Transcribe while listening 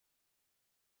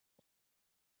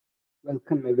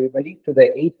Welcome everybody to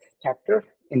the eighth chapter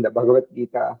in the Bhagavad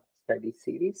Gita study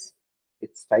series.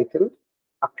 It's titled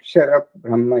Akshara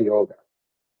Brahma Yoga.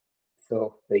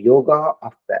 So, the yoga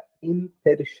of the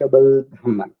imperishable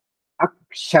Brahman.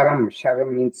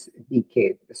 Sharam means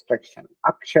decay, destruction.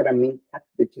 Akshara means that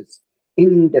which is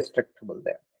indestructible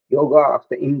there. Yoga of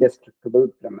the indestructible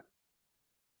Brahman.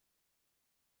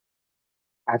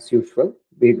 As usual,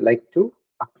 we'd like to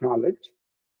acknowledge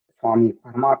Swami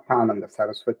Paramarthananda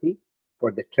Saraswati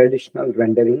for the traditional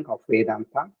rendering of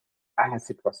Vedanta as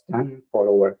it was done for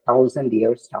over 1,000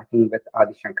 years, starting with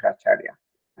Adi Shankaracharya.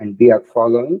 And we are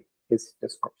following his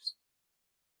discourse.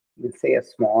 We'll say a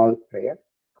small prayer.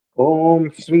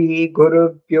 Om Shri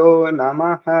Guru Pyo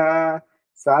Namaha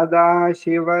Sada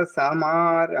Shiva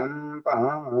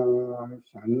Samarambam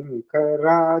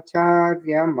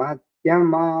Shankaracharya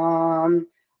Madhyamam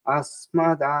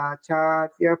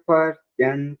Asmadacharya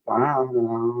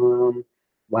Partyantam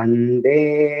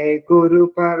Vande Guru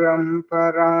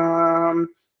Paramparam.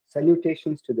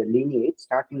 Salutations to the lineage,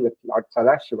 starting with Lord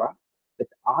Sadashiva, with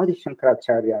Adi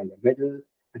Shankaracharya in the middle,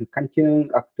 and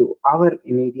continuing up to our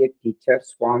immediate teacher,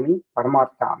 Swami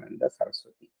Paramarthananda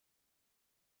Saraswati.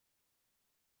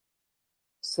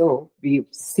 So, we've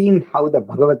seen how the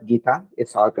Bhagavad Gita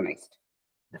is organized.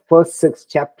 The first 6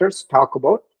 chapters talk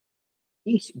about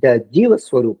the Jiva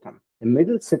Swarupam. The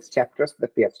middle 6 chapters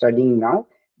that we are studying now,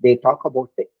 they talk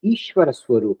about the Ishvara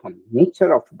Swarupam,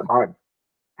 nature of God.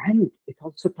 And it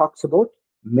also talks about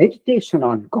meditation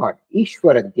on God,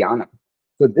 Ishvara Dhyana.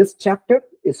 So this chapter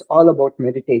is all about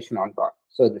meditation on God.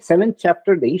 So the 7th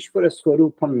chapter, the Ishvara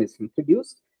Swarupam is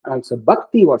introduced, and also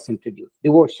Bhakti was introduced,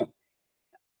 devotion.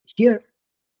 Here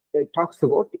it talks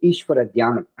about Ishvara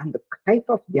Dhyanam and the type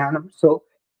of Dhyanam. So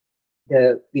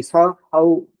we saw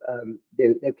how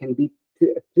there can be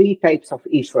 3 types of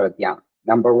Ishvara Dhyanam.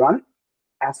 Number 1,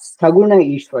 as Saguna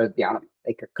Ishvara Dhyanam,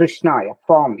 like a Krishna, a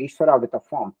form, Ishvara with a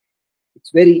form. It's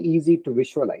very easy to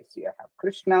visualize. You have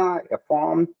Krishna, a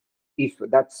form, Ishvara.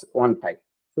 That's one type.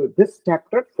 So this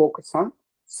chapter focuses on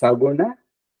Saguna,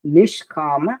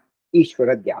 Nishkama,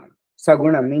 Ishvara Dhyanam.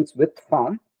 Saguna means with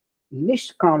form.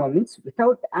 Nishkama means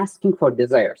without asking for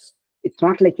desires. It's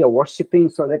not like you're worshipping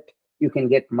so that you can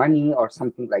get money or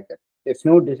something like that. There's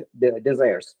no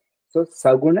desires. So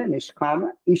Saguna,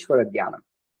 Nishkama, Ishvara Dhyanam.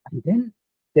 And then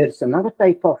there's another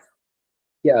type of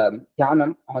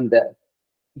Dhyanam on the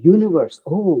universe.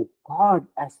 Oh, God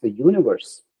as the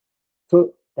universe.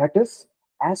 So that is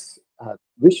as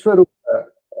Vishwarupa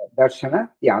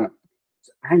Darshana Dhyana.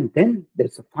 And then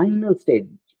there's a final stage,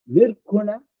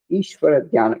 Nirguna Ishvara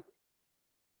Dhyana.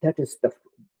 That is the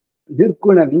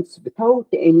Nirguna means without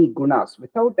any gunas,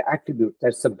 without attributes.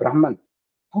 That's a Brahman.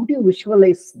 How do you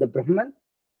visualize the Brahman?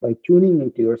 By tuning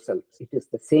into yourself. It is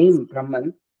the same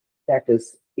Brahman that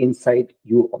is inside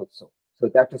you also. So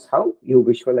that is how you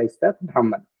visualize the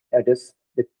Brahman. That is,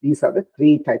 these are the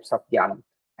 3 types of Dhyanam.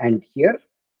 And here,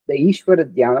 the Ishvara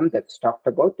Dhyanam that's talked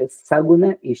about is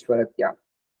Saguna Ishvara Dhyanam.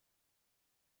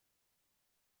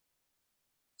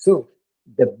 So,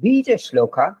 the Bija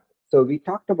Shloka, so we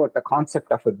talked about the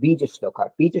concept of a Bija Shloka.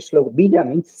 Bija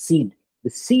means seed. The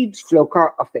seed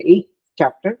Shloka of the 8th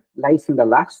chapter lies in the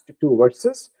last 2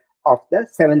 verses of the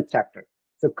 7th chapter.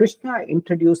 So, Krishna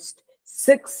introduced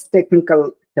 6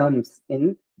 technical terms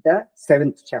in the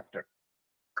 7th chapter.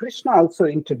 Krishna also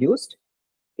introduced,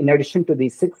 in addition to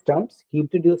these 6 terms, he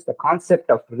introduced the concept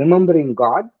of remembering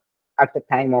God at the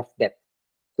time of death.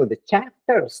 So the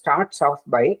chapter starts off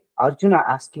by Arjuna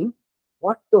asking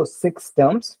what those 6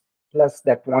 terms plus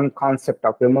that one concept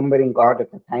of remembering God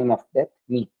at the time of death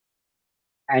mean.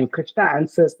 And Krishna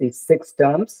answers these 6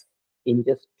 terms in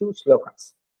just 2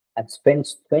 shlokas and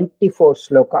spends 24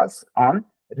 shlokas on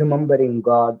remembering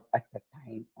God at the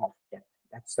time of death.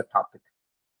 That's the topic.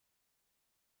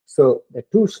 So the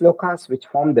 2 shlokas which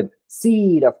form the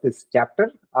seed of this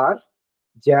chapter are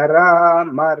Jara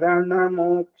Marana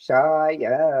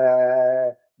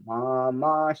Mokshaya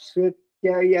Mama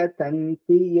Shritya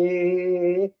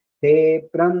Yatantiye Te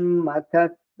Brahma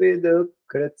Tatvidu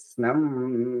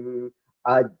Kritsnam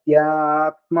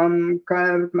Adhyatmam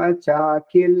Karma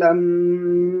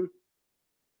Chakilam.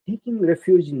 Taking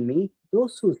refuge in me,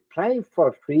 those who strive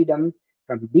for freedom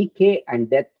from decay and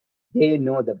death, they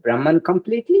know the Brahman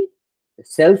completely, the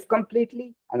self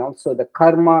completely, and also the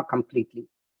karma completely.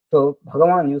 So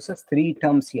Bhagavan uses 3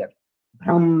 terms here: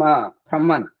 Brahma,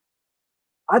 Brahman,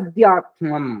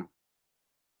 Adhyatmam,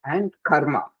 and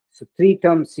Karma. So 3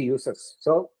 terms he uses.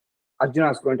 So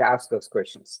Arjuna is going to ask those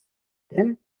questions.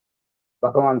 Then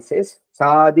Bhagavan says,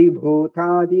 Sadi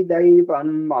Bhutadi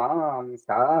Daivam Mam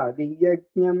Sadi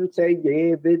Yajnam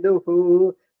Chaye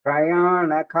Viduhu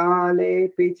prayana kale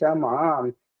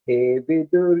pichamam he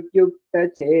viduryukta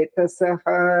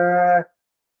chetasaha.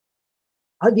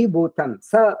 Adibhutam,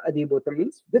 sa adibhutam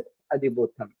means with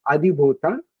adibhutam.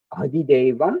 Adibhutam,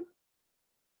 adidevam,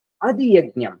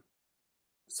 adiyajnam.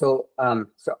 So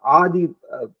adi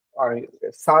or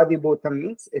sadibhutam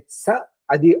means it's sa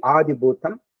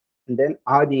adibhutam, and then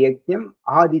adi yajnam,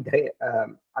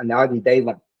 and adi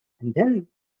daivam, and then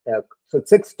so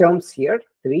six terms here,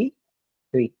 three,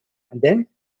 and then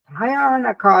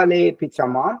prayana kale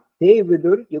pichama te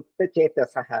vidur yukta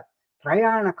chetasaha.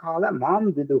 Prayana kala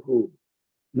mam viduhu,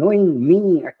 knowing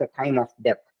me at the time of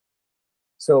death.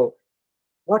 So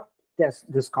what does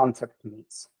this concept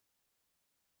means?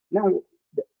 Now,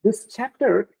 this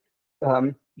chapter,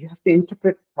 you have to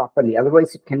interpret properly.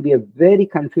 Otherwise, it can be a very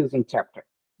confusing chapter,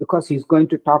 because he's going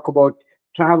to talk about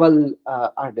travel,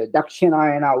 the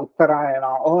Dakshinayana,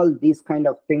 Uttarayana, all these kind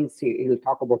of things he'll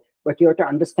talk about. But you have to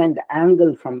understand the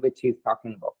angle from which he's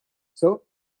talking about. So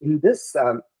in this,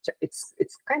 it's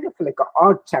kind of like an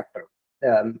odd chapter.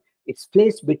 It's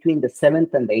placed between the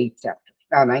seventh and the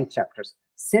ninth chapters.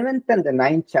 Seventh and the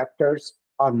ninth chapters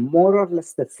are more or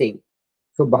less the same.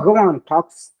 So Bhagavan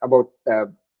talks about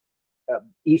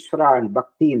Ishvara and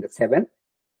Bhakti in the seventh,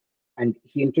 and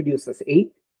he introduces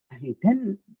eighth, and he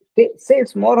then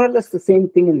says more or less the same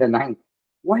thing in the ninth.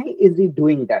 Why is he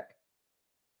doing that?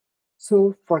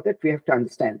 So for that, we have to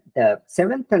understand the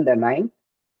seventh and the ninth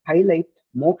highlight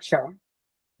moksha,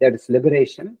 that is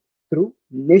liberation, through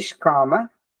Nishkama,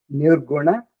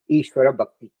 Nirguna, Ishvara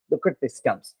Bhakti. Look at these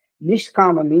terms.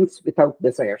 Nishkama means without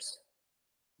desires.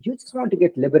 You just want to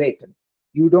get liberated.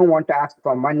 You don't want to ask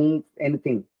for money,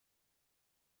 anything.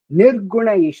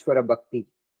 Nirguna Ishvara Bhakti,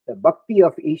 the Bhakti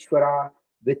of Ishvara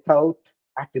without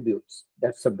attributes.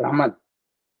 That's a Brahman.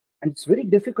 And it's very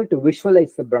difficult to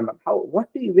visualize the Brahman.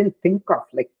 What do you even think of?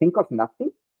 Like, think of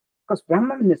nothing? Because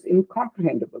Brahman is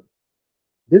incomprehensible.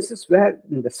 This is where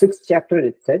in the sixth chapter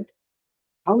it said,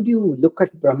 how do you look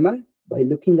at Brahman? By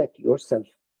looking at yourself,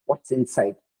 what's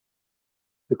inside.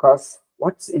 Because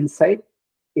what's inside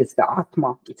is the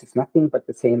Atma, which is nothing but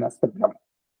the same as the Brahman.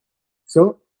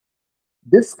 So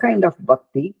this kind of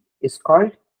bhakti is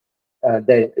called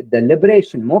the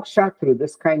liberation, moksha through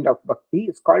this kind of bhakti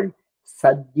is called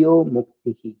sadhyo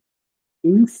muktihi,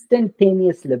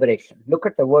 instantaneous liberation. Look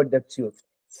at the word that's used,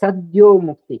 sadhyo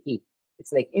muktihi.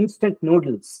 It's like instant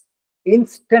noodles,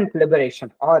 instant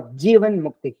liberation, or jivan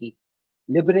muktihi,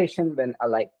 liberation when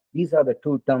alive. These are the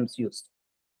two terms used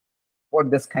for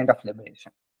this kind of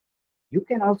liberation. You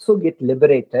can also get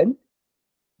liberated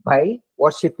by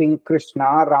worshipping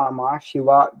Krishna, Rama,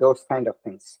 Shiva, those kind of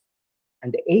things.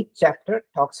 And the eighth chapter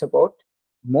talks about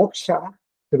moksha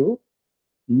through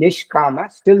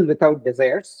nishkama, still without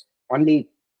desires, only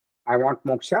I want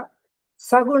moksha,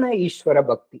 saguna ishvara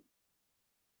bhakti.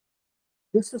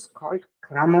 This is called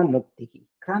krama mukti.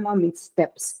 Krama means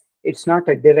steps. It's not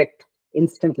a direct,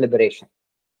 instant liberation.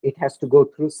 It has to go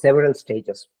through several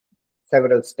stages,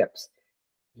 several steps.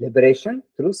 Liberation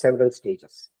through several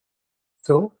stages.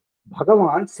 So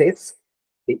Bhagavan says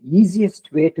the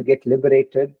easiest way to get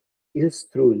liberated is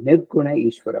through Nirguna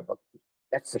Ishvara Bhakti.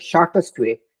 That's the shortest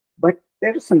way, but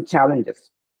there are some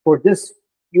challenges. For this,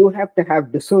 you have to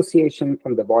have dissociation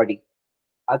from the body.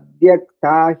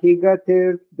 Adyakta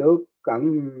higatir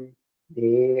dukkam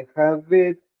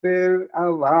dehavit pir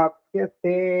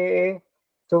avapyate.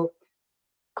 So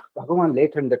Bhagavan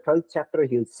later in the 12th chapter,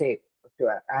 he'll say,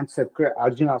 to answer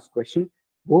Arjuna's question,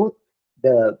 both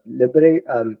the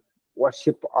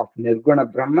worship of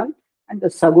Nirguna Brahman and the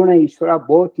Saguna Ishvara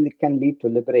both can lead to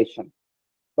liberation.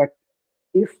 But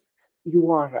if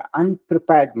you are an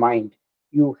unprepared mind,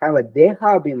 you have a Deha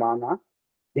Abhimana,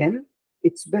 then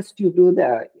it's best you do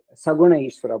the Saguna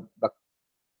Ishvara Bhakti.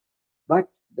 But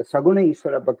the Saguna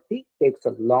Ishvara Bhakti takes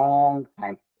a long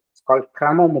time. It's called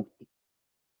Krama Mukti.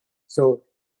 So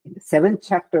in the 7th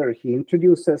chapter, he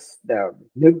introduces the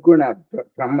Nirguna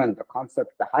Brahman, the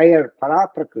concept, the higher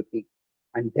Paraprakriti.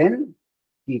 And then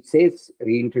he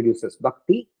reintroduces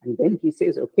Bhakti. And then he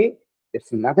says, okay,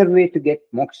 there's another way to get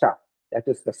moksha. That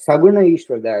is the Saguna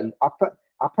Ishvara, the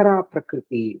Apara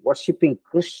Prakriti, worshipping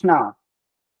Krishna.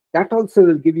 That also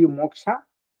will give you moksha,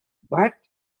 but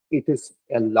it is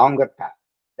a longer path.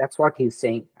 That's what he's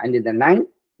saying. And in the 9th,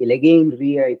 he'll again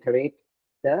reiterate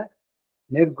the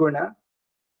Nirguna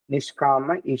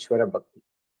Nishkama Ishvara Bhakti.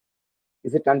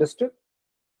 Is it understood?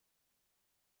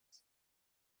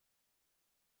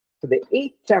 So the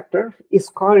 8th chapter is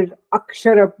called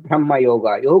Akshara Brahma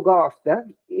Yoga, yoga of the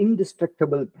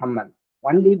indestructible Brahman.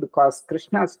 Only because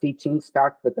Krishna's teachings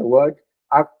start with the word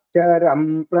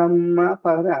Aksharam Brahma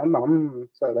Paramam.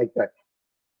 So like that.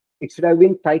 It should have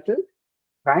been titled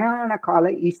Prayana Kala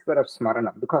Ishvara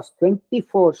Smaranam, because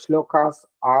 24 shlokas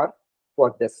are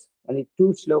for this. Only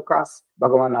 2 shlokas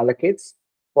Bhagavan allocates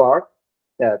for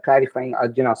clarifying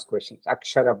Arjuna's questions,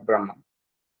 Akshara Brahman.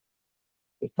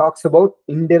 It talks about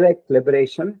indirect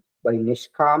liberation by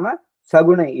Nishkama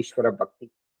Saguna Ishvara Bhakti.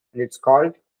 And it's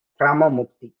called Krama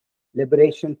Mukti,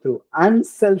 liberation through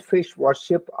unselfish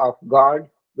worship of God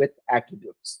with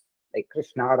attributes like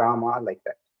Krishna, Rama, like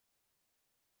that.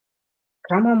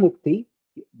 Krama Mukti,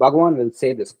 Bhagavan will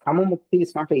say this, Krama Mukti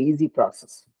is not an easy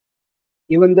process.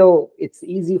 Even though it's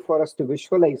easy for us to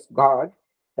visualize God,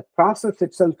 the process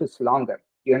itself is longer.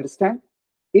 You understand?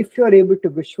 If you're able to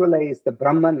visualize the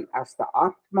Brahman as the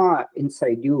Atma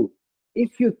inside you,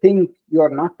 if you think you're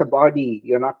not the body,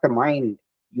 you're not the mind,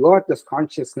 you are this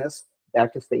consciousness,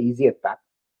 that is the easier path.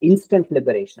 Instant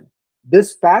liberation.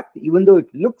 This path, even though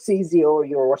it looks easy, oh,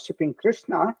 you're worshipping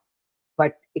Krishna,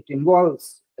 but it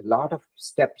involves a lot of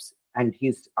steps, and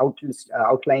he's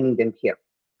outlining them here.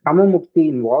 Kama Mukti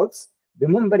involves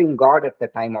remembering God at the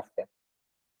time of death.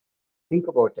 Think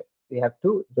about it. We have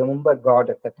to remember God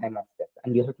at the time of death,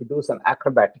 and you have to do some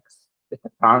acrobatics with the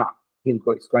prana. He's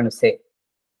going to say.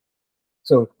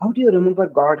 So, how do you remember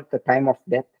God at the time of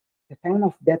death? The time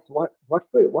of death, what's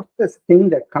the thing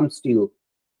that comes to you?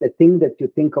 The thing that you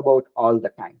think about all the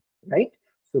time, right?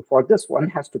 So, for this, one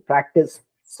has to practice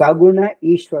Saguna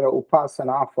Ishvara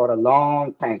Upasana for a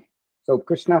long time. So,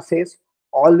 Krishna says,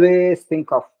 always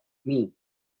think of me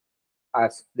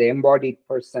as the embodied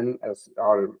person, as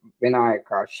or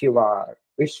Vinayaka, Shiva,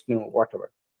 Vishnu,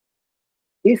 whatever.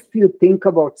 If you think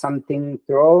about something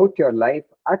throughout your life,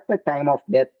 at the time of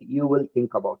death, you will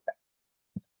think about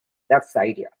that. That's the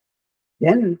idea.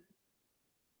 Then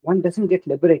one doesn't get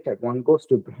liberated. One goes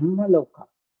to Brahmaloka.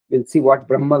 We'll see what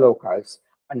Brahmaloka is,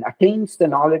 and attains the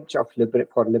knowledge of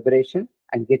for liberation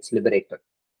and gets liberated.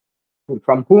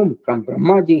 From whom? From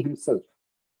Brahmaji himself.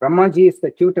 Brahmaji is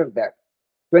the tutor there.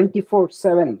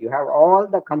 24/7, you have all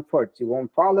the comforts. You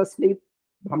won't fall asleep.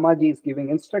 Brahmaji is giving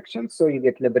instructions, so you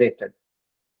get liberated.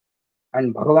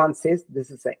 And Bhagavan says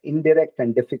this is an indirect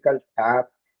and difficult path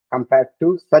compared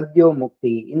to Sadhyo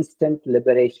Mukti, instant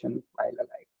liberation while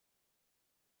alive.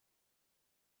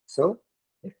 So,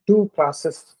 the 2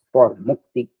 processes for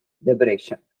Mukti,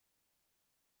 liberation.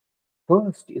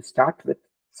 First, you start with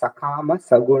Sakama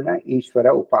Saguna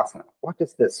Ishvara Upasana. What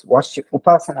is this? Worship.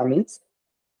 Upasana means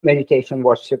meditation,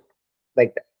 worship,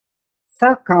 like that.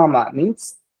 Sakama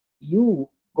means you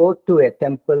go to a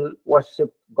temple,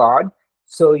 worship God,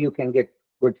 so you can get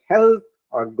good health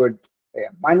or good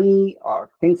money or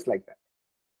things like that.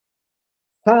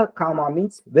 Sakama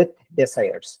means with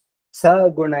desires.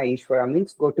 Saguna Ishvara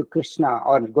means go to Krishna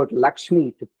or go to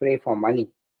Lakshmi to pray for money.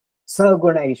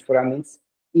 Saguna Ishvara means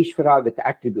Ishvara with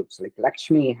attributes, like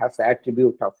Lakshmi has the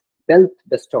attribute of wealth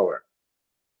bestower.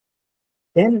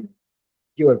 Then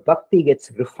your bhakti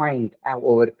gets refined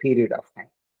over a period of time.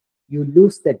 You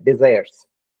lose the desires.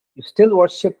 You still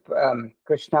worship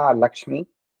Krishna or Lakshmi,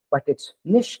 but it's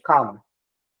nishkam.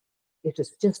 It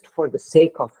is just for the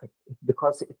sake of it,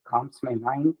 because it calms my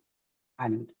mind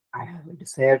and I have a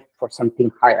desire for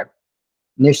something higher.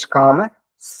 Nishkama,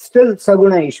 still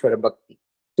Saguna Ishvara Bhakti.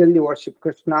 Still you worship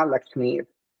Krishna, Lakshmi.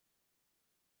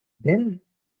 Then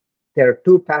there are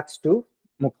 2 paths to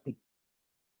Mukti,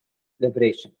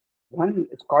 liberation. One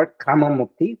is called Krama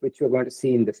Mukti, which we're going to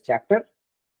see in this chapter.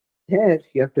 There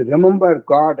you have to remember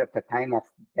God at the time of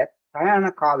death.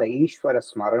 Prayana Kala Ishvara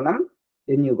Smaranam.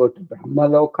 Then you go to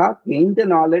Brahmaloka, gain the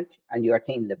knowledge, and you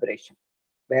attain liberation.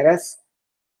 Whereas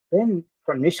then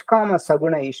from Nishkama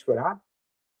Saguna Ishvara,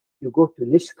 you go to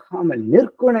Nishkama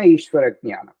Nirguna Ishvara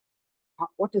Jnana.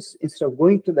 What is, instead of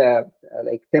going to the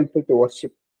temple to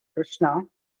worship Krishna,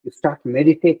 you start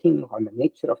meditating on the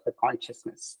nature of the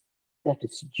consciousness. That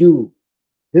is you.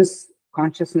 This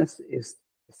consciousness is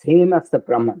the same as the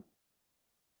Brahman.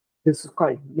 This is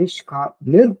called Nirguna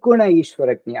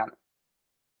Ishvara Jnana,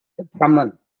 the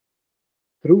Brahman,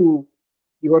 through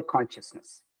your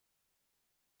consciousness.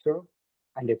 So,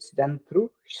 and it's done through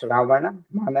Shravana,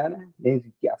 Manana,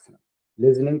 Nidhyasana,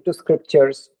 listening to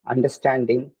scriptures,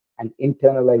 understanding, and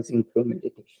internalizing through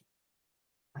meditation.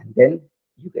 And then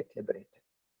you get liberated.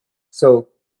 So,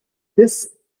 this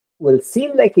will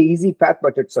seem like an easy path,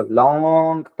 but it's a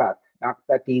long path, not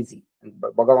that easy. And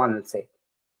Bhagavan will say,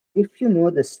 if you know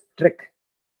this trick,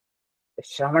 the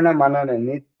Shravana, Manana,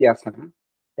 Nidhyasana,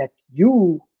 that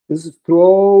this is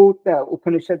throughout the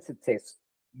Upanishads, it says,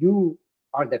 you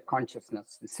are the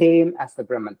consciousness, the same as the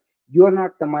Brahman. You are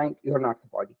not the mind, you are not the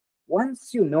body.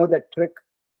 Once you know that trick,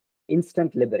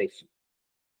 instant liberation.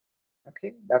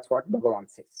 Okay, that's what Bhagavan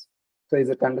says. So is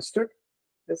it understood?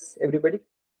 Yes, everybody?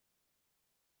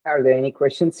 Are there any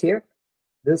questions here?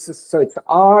 This is so it's an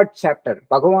odd chapter.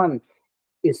 Bhagavan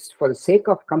is for the sake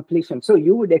of completion. So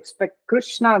you would expect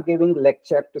Krishna giving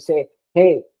lecture to say,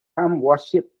 hey, come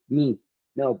worship me.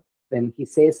 No, when he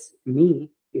says me,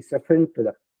 he's referring to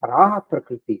the Paraha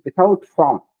Prakriti without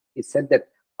form. He said that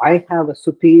I have a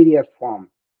superior form.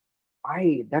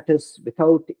 That is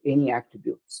without any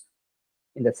attributes.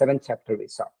 In the 7th chapter we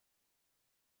saw.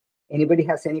 Anybody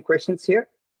has any questions here?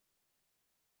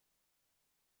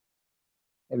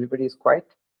 Everybody is quiet?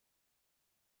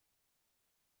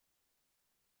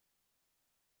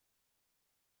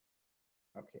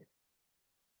 Okay.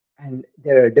 And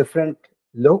there are different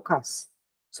lokas.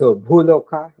 So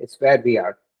Bhuloka is where we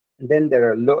are. And then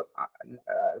there are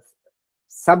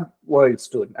sub-worlds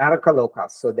too, Naraka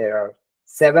lokas. So there are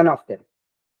 7 of them.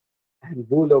 And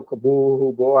Bhuloka,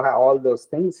 Bhu, Boha, all those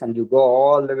things. And you go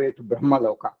all the way to Brahma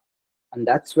Loka. And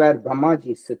that's where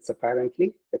Brahmaji sits,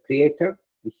 apparently, the creator.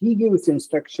 He gives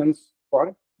instructions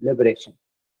for liberation.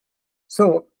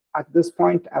 So at this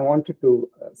point, I wanted to,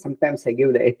 sometimes I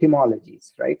give the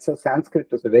etymologies, right? So Sanskrit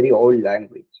is a very old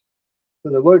language. So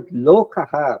the word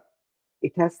lokaha,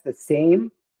 it has the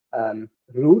same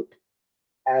root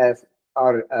as,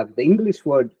 or the English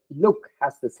word look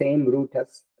has the same root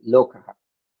as lokaha.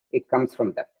 It comes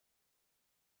from that.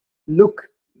 Look,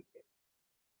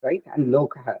 right? And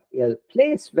lokaha, a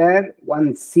place where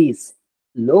one sees.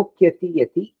 Lokyati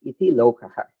yati iti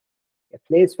lokaha. A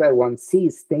place where one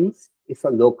sees things is a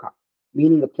loka,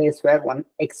 meaning a place where one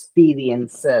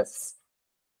experiences.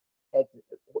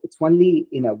 It's only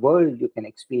in a world you can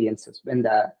experience this. When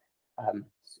the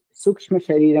Sukshma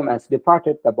Shariram has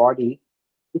departed the body,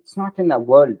 it's not in a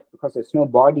world because there's no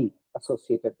body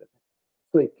associated with it.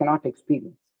 So it cannot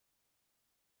experience.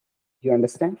 Do you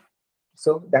understand?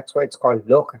 So that's why it's called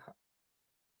Lokaha.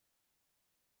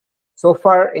 So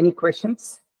far, any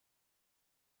questions?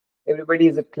 Everybody,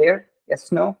 is it clear?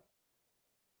 Yes, no?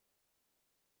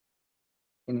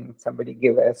 Can somebody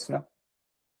give a yes, no?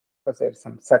 Because there's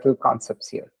some subtle concepts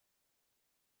here.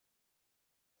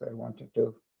 So I wanted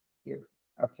to give,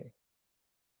 okay.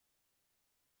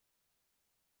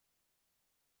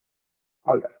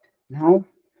 All right. Now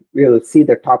we'll see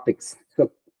the topics.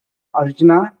 So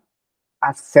Arjuna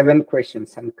asks 7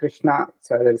 questions and Krishna,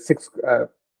 so there are 6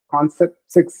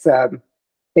 concepts, 6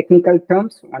 technical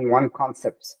terms and 1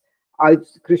 concepts.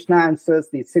 Krishna answers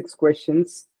these 6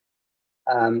 questions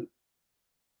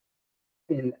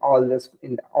in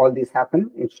all these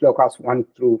happen in shlokas 1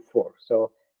 through 4.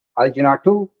 So Arjuna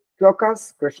 2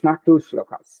 shlokas, Krishna 2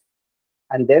 shlokas.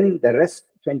 And then the rest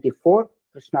 24,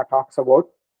 Krishna talks about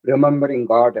remembering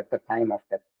God at the time of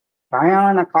death.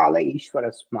 Prayana kala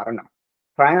Ishvara smarana.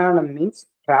 Prayana means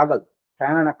travel.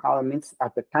 Prayana kala means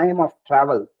at the time of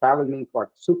travel. Travel means what?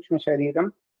 Sukshma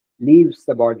Shariram leaves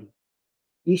the body.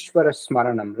 Ishvara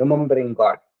smaranam, remembering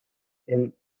God.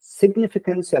 In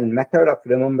significance and method of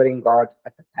remembering God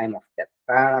at the time of death.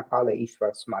 Prayana kala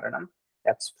Ishvara smaranam.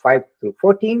 That's 5 through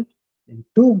 14. And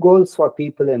 2 goals for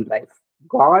people in life.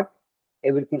 God,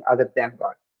 everything other than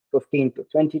God. 15 to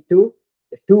 22,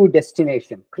 the 2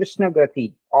 destinations, Krishna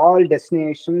Gati, all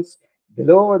destinations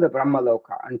below the Brahma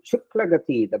Loka, and Shukla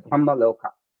Gati, the Brahma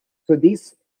Loka. So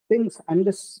these things,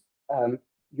 unless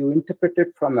you interpret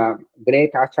it from a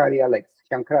great Acharya like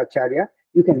Shankaracharya,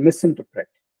 you can misinterpret.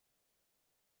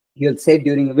 You'll say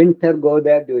during winter go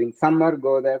there, during summer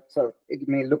go there, so it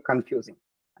may look confusing.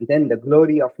 And then the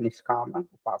glory of Nishkama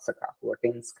Upasaka, who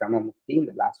attains Krama Mukti in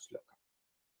the last sloka.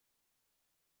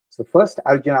 So first,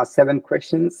 Arjuna's 7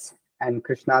 questions and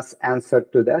Krishna's answer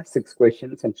to the 6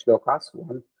 questions in shlokas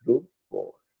 1 through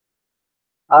 4.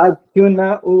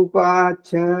 Arjuna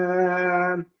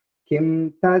uvacha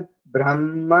kim tad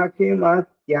brahma kim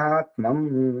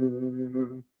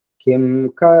atyatmam kim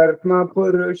karma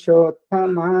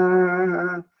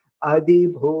purushottama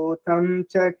adibhutam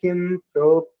cha kim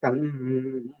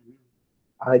proktam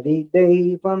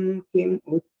adidaivam kim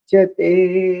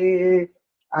uchyate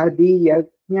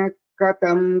adiyajna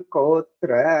katam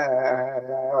kotra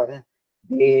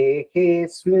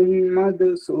dekesmin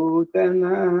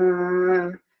madhusudana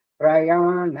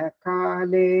prayana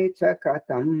kale cha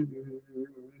katam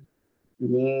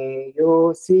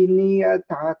neyosi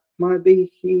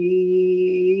niyatatmadhihi.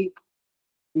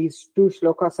 These 2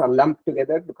 shlokas are lumped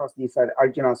together because these are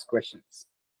Arjuna's questions.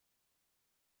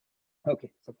 Okay,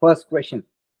 so first question.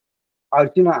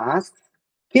 Arjuna asks,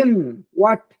 Kim,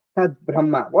 what tad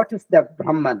Brahma? What is the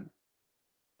Brahman?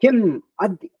 Kim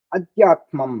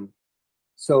adhyatmam.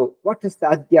 So what is the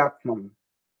adhyatmam?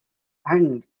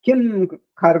 And kim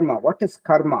karma? What is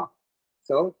karma?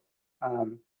 So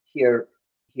here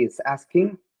he is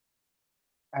asking,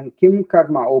 and Kim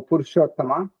Karma, O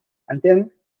Purushottama, and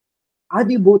then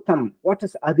Adibhutam, what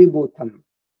is Adibhutam?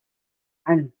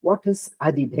 And what is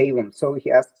Adidevam? So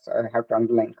he asks, I have to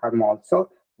underline karma also.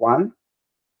 Um,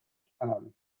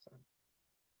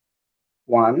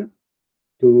 1,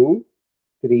 2,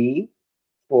 3,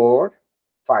 4,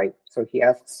 5. So he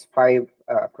asks 5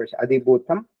 questions,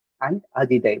 Adibhutam and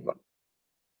Adidevam.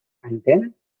 And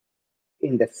then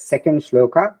in the second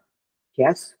shloka, he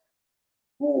asks,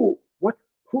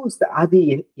 who's the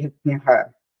Adi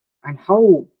Yajna, and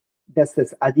how does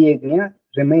this Adi Yajna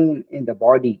remain in the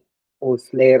body, O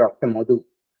slayer of the Madhu?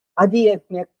 Adi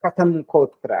Yajna Katam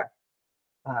Kotra.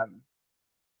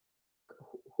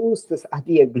 Who's this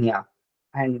Adi Yajna?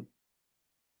 And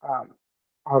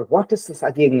or what is this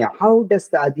Adi Yajna? How does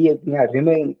the Adi Yajna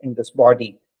remain in this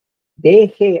body?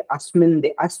 Dehe asmin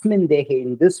dehe,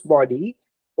 in this body,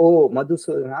 O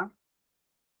Madhusudana,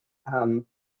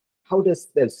 how does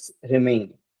this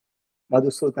remain?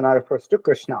 Madhusudana refers to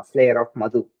Krishna, slayer of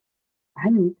Madhu.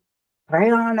 And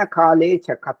Prayana Kale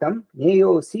Chakatam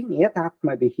Neyosi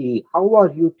Niyatatmabihi. How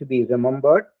are you to be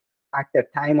remembered at the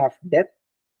time of death?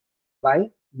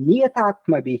 By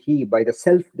Niyatatmabihi, by the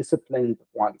self-disciplined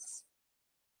ones.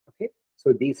 Okay,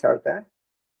 so these are the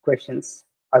questions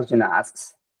Arjuna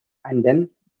asks. And then,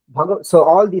 so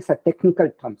all these are technical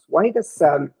terms. Why does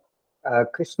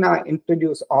Krishna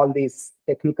introduce all these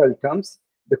technical terms?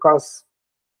 Because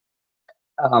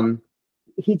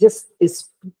he just is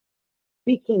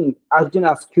piquing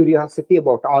Arjuna's curiosity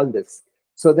about all this,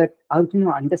 so that Arjuna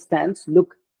understands,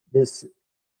 look, this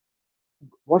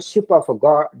worship of a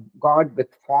god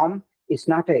with form is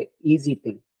not an easy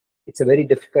thing. It's a very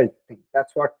difficult thing.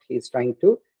 That's what he's trying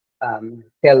to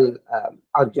tell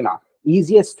Arjuna.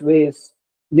 Easiest way is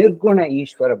Nirguna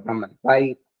Ishvara Brahman,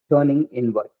 by turning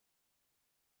inward.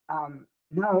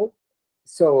 Now,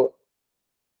 so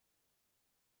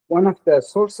one of the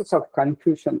sources of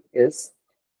confusion is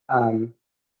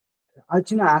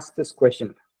Arjuna asked this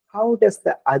question: how does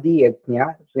the Adi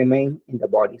Yajna remain in the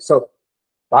body? So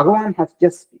Bhagavan has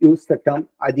just used the term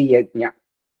Adi Yajna.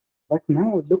 But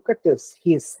now look at this.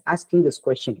 He is asking this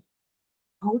question: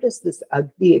 how does this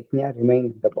Adi Yajna remain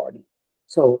in the body?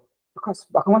 So, because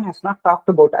Bhagavan has not talked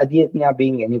about Adi Yajna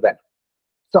being anywhere.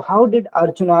 So how did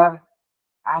Arjuna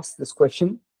ask this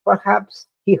question? Perhaps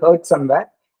he heard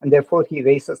somewhere, and therefore he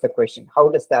raises the question: how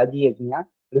does the Adi Yajna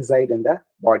reside in the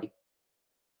body?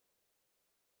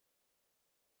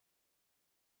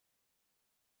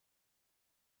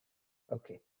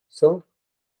 Okay, so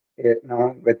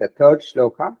now with the third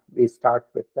shloka, we start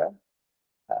with the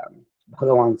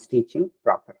Bhagavan's teaching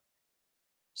proper.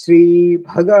 Shri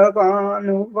Bhagavan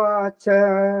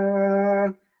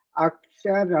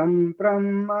Aksharam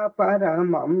Brahma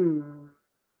Paramam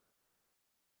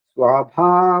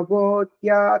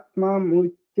Swabhavotyatma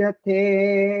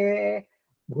Muchyate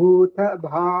Bhuta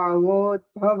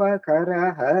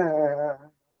Bhavotbhavakaraha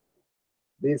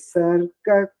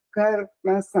Visarga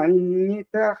Karma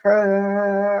Sannitaha.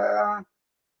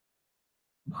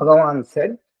 Bhagavan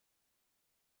said,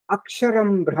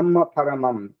 Aksharam Brahma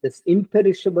Paramam, this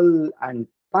imperishable, and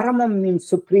Paramam means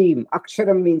supreme,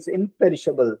 Aksharam means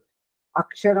imperishable.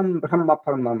 Aksharam Brahma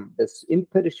Paramam, this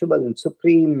imperishable and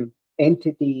supreme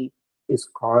entity is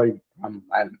called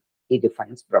Brahman. He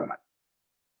defines Brahman.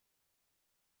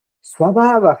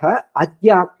 Swabhavaha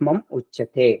Adhyatmam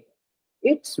Uchyate.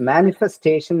 Its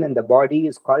manifestation in the body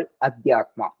is called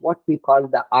Adhyatma. What we call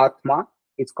the Atma,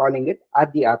 it's calling it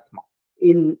Adhyatma.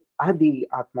 In Adi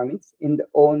Atma means in the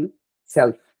own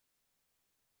self.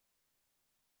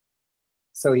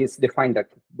 So he's defined that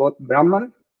both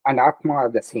Brahman and Atma are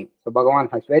the same. So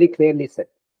Bhagavan has very clearly said,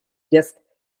 just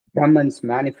Brahman's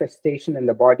manifestation in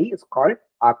the body is called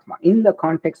Atma. In the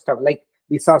context of, like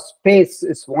we saw, space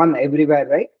is one everywhere,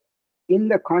 right? In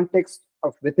the context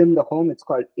of within the home, it's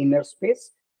called inner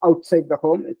space. Outside the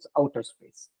home, it's outer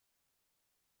space.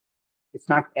 It's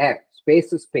not air.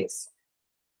 Space is space.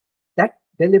 That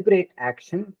deliberate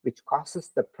action which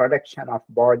causes the production of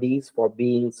bodies for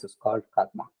beings is called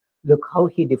karma. Look how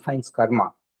he defines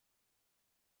karma.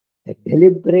 The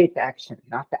deliberate action,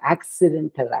 not the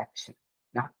accidental action,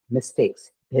 not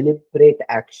mistakes. Deliberate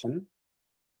action.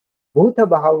 Bhuta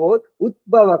bhavot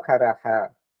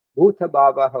udbhavakaraha. Bhuta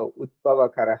bhavaha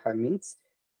udbhavakaraha means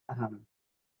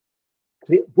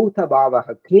Bhuta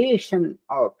bhavaha, creation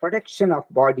or production of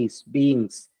bodies,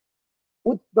 beings.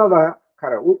 Udbhava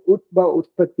kara, udbhava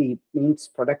utpatti means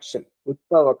production.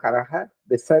 Udbhava karaha,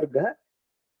 visarga.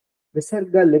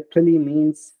 Visarga literally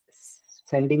means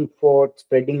sending forth,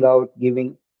 spreading out,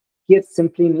 giving. Here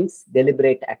simply means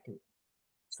deliberate activity.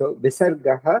 So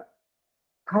visargaha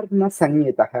karma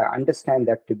sanyitaha, understand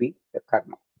that to be the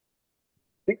karma.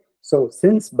 Okay? So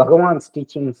since Bhagavan's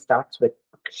teaching starts with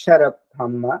Akshara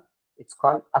Brahma, it's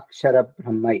called Akshara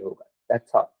Brahma Yoga.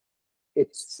 That's all.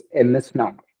 It's a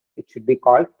misnomer. It should be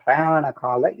called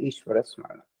Prayanakala Ishvara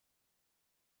Smarana.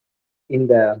 In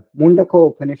the Mundaka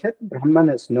Upanishad, Brahman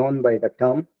is known by the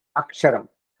term Aksharam,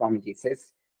 Swamiji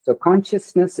says. So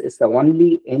consciousness is the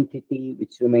only entity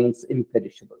which remains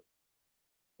imperishable.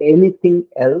 Anything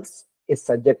else is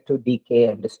subject to decay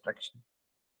and destruction.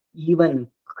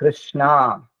 Even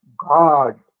Krishna,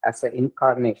 God as an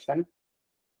incarnation,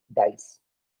 dies.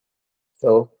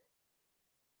 So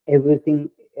everything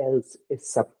else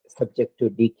is subject to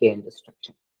decay and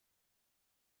destruction.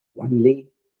 Only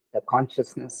the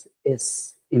consciousness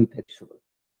is imperishable.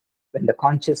 When the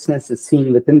consciousness is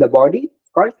seen within the body,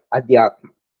 it's called Adhyatma.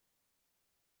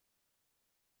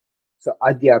 So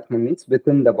Adhyatma means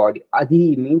within the body.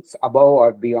 Adi means above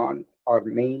or beyond or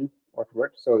main,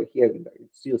 whatever. So here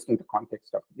it's used in the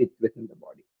context of within the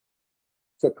body.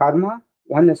 So karma,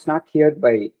 one is not here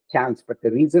by chance, but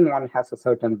the reason one has a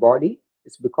certain body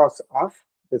is because of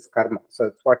this karma. So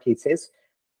that's what he says.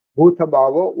 Bhuta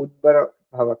bhava udbara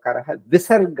bhava karaha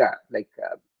visarga, like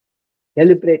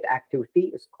deliberate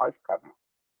activity is called karma.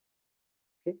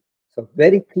 Okay? So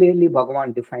very clearly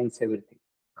Bhagavan defines everything.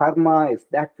 Karma is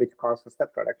that which causes the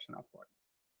production of body.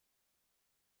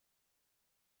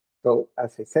 So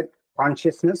as I said,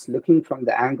 consciousness looking from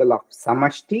the angle of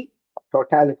samashti,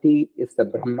 totality is the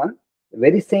Brahman. The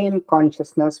very same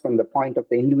consciousness from the point of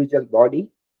the individual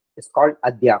body is called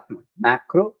Adhyatma,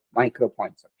 macro, micro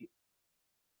points of view.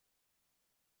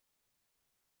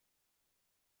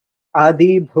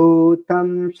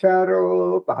 Adibhutam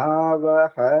sharo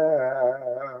bhavaha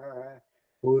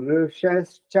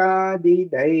purushashchadi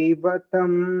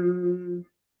daivatam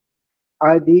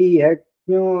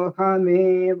adiyajno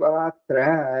hamevatra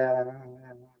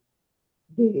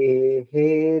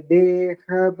dehe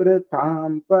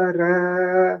dehabhritam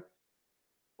para.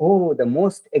 Oh, the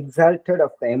most exalted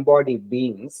of the embodied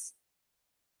beings,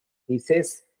 he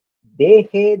says,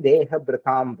 dehe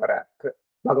dehabhritam para.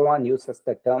 Bhagavan uses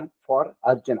the term for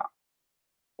Arjuna.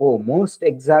 Oh, most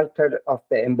exalted of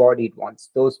the embodied ones,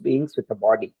 those beings with a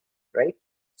body, right?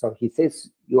 So he says,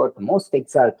 you are the most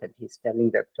exalted. He's telling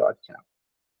that to Arjuna.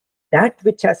 That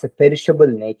which has a perishable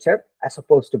nature, as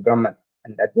opposed to Brahman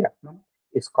and Adhyatma,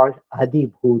 is called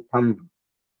Adibhutam.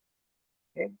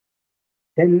 Okay?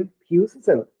 Then he uses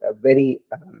a very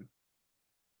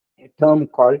a term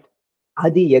called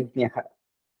Adiyajnaha.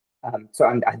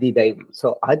 And Adidaivam.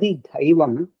 So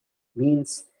Adidaivam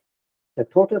means the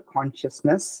total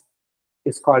consciousness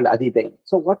is called Adidaivam.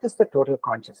 So what is the total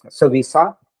consciousness? So we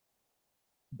saw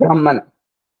Brahmana.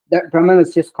 That Brahman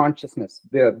is just consciousness.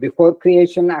 Before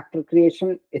creation, after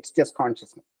creation, it's just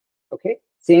consciousness. Okay?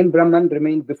 Same Brahman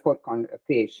remained before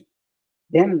creation.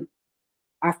 Then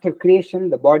after creation,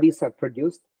 the bodies are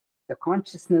produced. The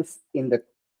consciousness in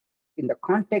the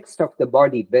context of the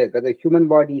body, whether human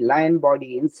body, lion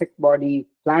body, insect body,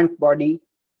 plant body,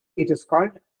 it is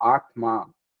called Atma,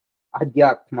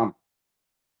 Adhyatma.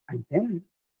 And then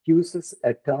uses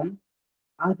a term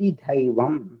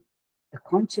Adidhaivam, the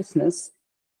consciousness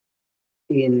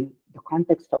in the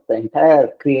context of the entire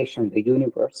creation, the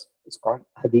universe, is called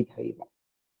Adidhaivam.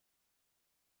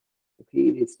 Okay,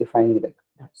 it's defining that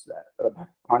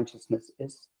consciousness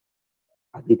is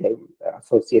Adidhaivam,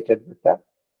 associated with the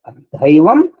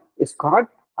Daivam is called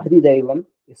Adidaivam,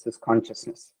 is this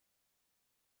consciousness.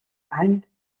 And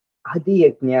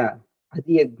Adiyajna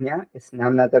is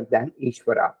none other than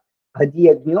Ishvara.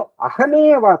 Adiyajno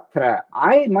ahamevatra,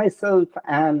 I myself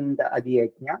am the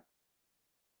Adiyajna.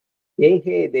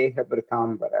 Dehe deha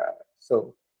bhritambara.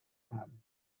 So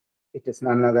it is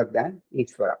none other than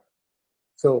Ishvara.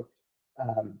 So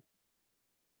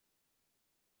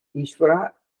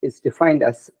Ishvara is defined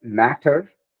as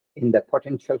matter in the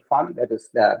potential form, that is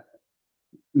the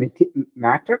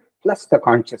matter plus the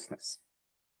consciousness.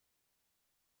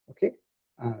 Okay.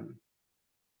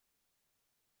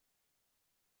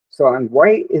 So, and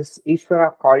why is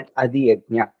Ishvara called Adi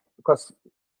Yajna? Because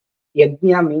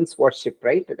Yajna means worship,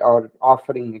 right? Or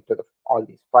offering into all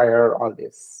these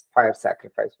fire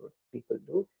sacrifice what people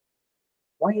do.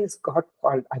 Why is God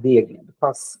called Adi Yajna?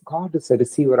 Because God is a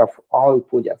receiver of all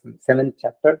pujas. In the 7th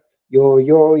chapter, yo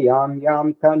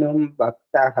yam tanum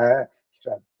bhaktaha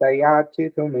shraddhaya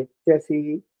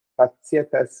chitumichyasi tatsya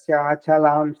tasya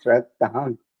chalam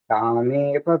shraddham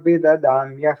tameva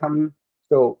vidadamyaham.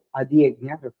 So Adi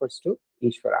Yajna refers to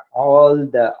Ishvara. All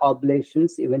the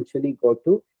oblations eventually go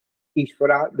to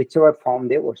Ishvara, whichever form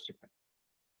they worship.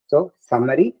 So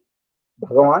summary,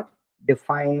 Bhagavan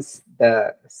defines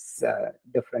the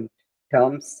different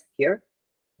terms here.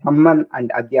 Brahman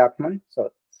and Adhyatman.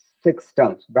 So 6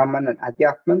 terms. Brahman and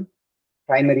Adhyatman,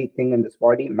 primary thing in this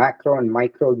body, macro and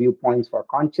micro viewpoints for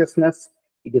consciousness.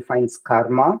 It defines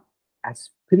karma as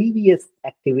previous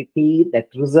activity that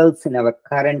results in our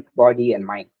current body and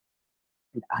mind.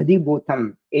 And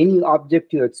Adhibhutam, any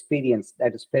object you experience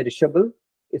that is perishable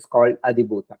is called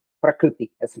Adhibhutam,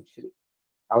 Prakriti essentially.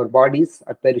 Our bodies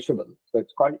are perishable, so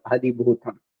it's called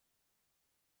Adhibhutam.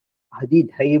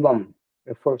 Adhidhaivam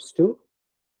refers to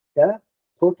the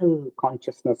total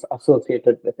consciousness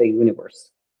associated with the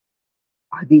universe.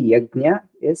 Adi Yajna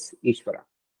is Ishvara.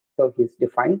 So he's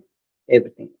defined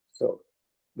everything. So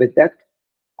with that,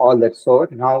 all that's over.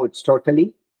 Now it's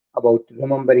totally about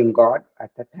remembering God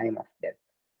at the time of death.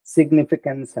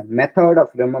 Significance and method of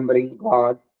remembering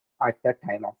God at the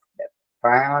time of death.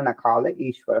 Prayana Kala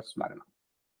Ishvara Smarana.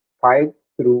 5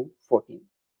 through 14.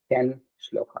 10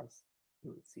 shlokas.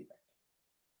 You will see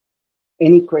that.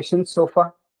 Any questions so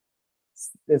far?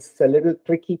 This is a little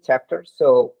tricky chapter,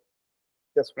 so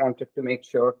just wanted to make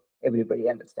sure everybody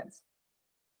understands.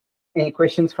 Any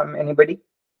questions from anybody?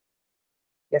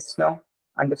 Yes, no?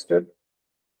 Understood?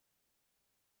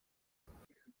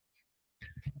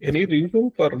 Any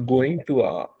reason for going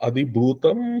to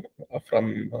Adhibhutam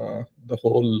from the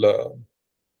whole,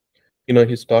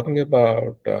 he's talking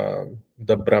about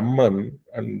the Brahman,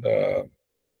 and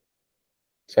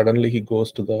suddenly he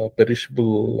goes to the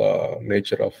perishable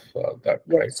nature of that,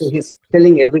 Yeah, right? so he's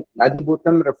telling everything.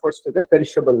 Adhibhutam refers to the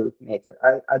perishable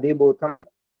nature. Adhibhutam.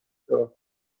 So,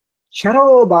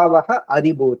 Sharo Bhavaha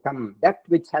Adhibhutam. That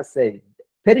which has a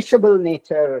perishable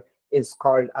nature is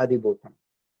called Adhibhutam.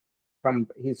 From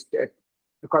his,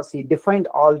 because he defined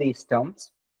all these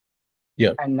terms.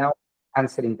 Yeah. And now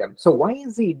answering them. So why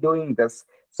is he doing this?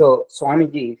 So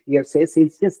Swamiji here says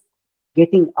he's just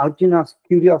getting Arjuna's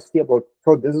curiosity about,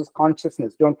 so this is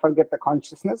consciousness. Don't forget the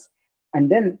consciousness. And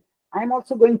then I'm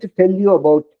also going to tell you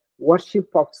about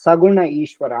worship of Saguna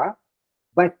Ishvara,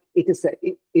 but it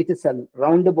is a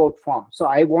roundabout form. So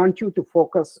I want you to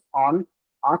focus on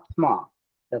Atma,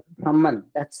 the Brahman.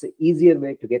 That's the easier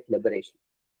way to get liberation.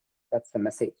 That's the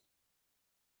message.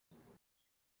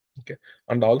 Okay.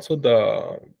 And also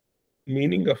the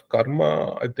meaning of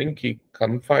karma, I think he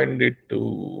confined it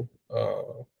to,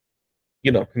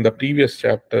 in the previous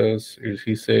chapters,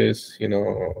 he says,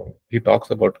 he talks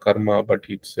about karma, but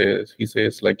he says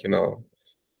like,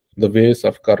 the ways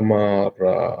of karma are,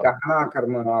 Gahana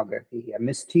karma nagati.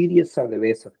 Mysterious are the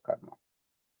ways of karma.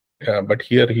 yeah, but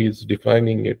here he's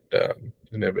defining it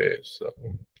in a way. So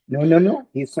No.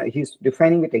 He's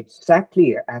defining it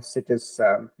exactly as it is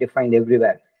defined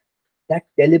everywhere. That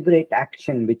deliberate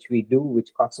action which we do,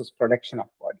 which causes production of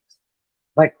bodies.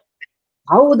 But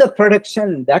how the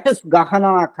production, that is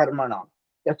Gahana Karmana.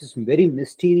 That is very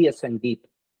mysterious and deep.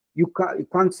 You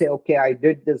can't say, okay, I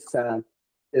did this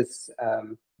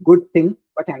good thing,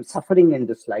 but I'm suffering in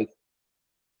this life.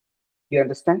 You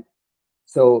understand?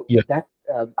 So yeah. that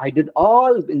I did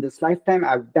all in this lifetime,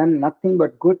 I've done nothing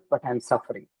but good, but I'm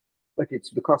suffering. But it's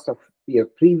because of your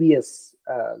previous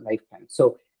lifetime.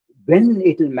 So when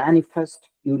it will manifest,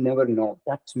 you never know.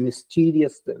 That's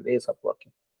mysterious, the ways of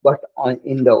working. But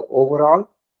in the overall,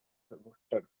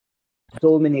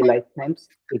 so many lifetimes,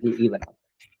 it will even out.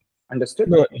 Understood?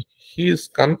 No, he is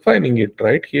confining it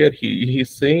right here. He's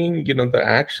saying, the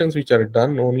actions which are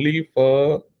done only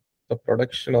for the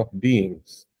production of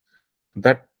beings.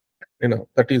 That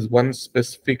that is one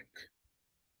specific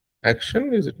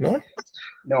action, is it not?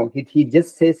 No, he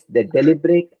just says the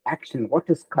deliberate action. What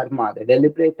is karma? The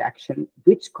deliberate action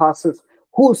which causes,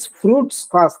 whose fruits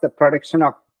cause the production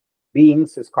of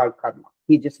beings is called karma.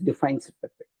 He just defines it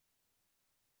that way.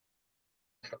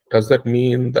 Does that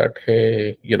mean that,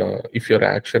 hey, if your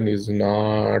action is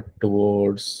not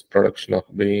towards production of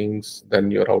beings,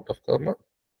 then you're out of karma?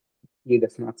 He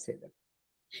does not say that.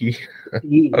 He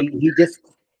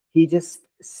He just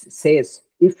says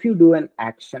if you do an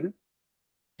action,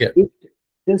 yeah.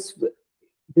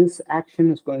 This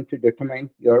action is going to determine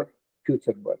your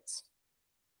future births.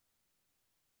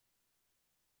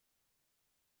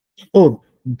 Oh,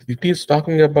 it is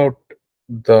talking about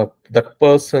that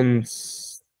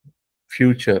person's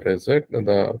future, is it?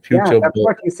 The future Yeah, that's birth.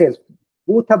 what he says.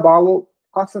 Bhuta Bhavo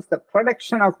causes the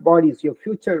production of bodies, your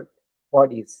future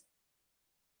bodies.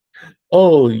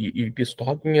 Oh, it is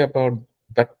talking about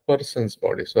that person's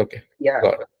bodies. Okay. Yeah.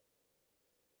 Got it.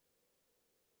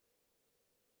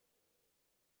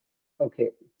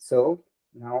 Okay. So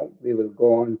now we will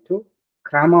go on to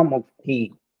Krama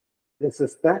Mukti. This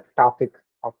is the topic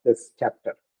of this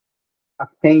chapter.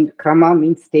 obtained. Krama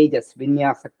means stages,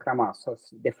 vinyasa krama, so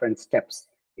different steps.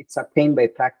 It's obtained by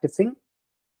practicing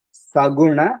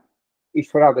Saguna,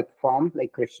 Ishvara with form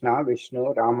like Krishna,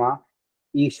 Vishnu, Rama,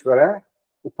 Ishvara,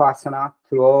 Upasana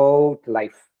throughout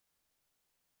life.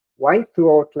 Why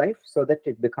throughout life? So that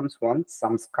it becomes one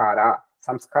samskara.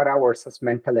 Samskara versus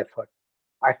mental effort.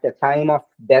 At the time of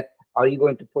death, are you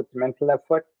going to put mental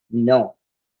effort? No.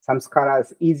 Samskara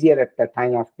is easier at the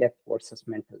time of death versus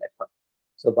mental effort.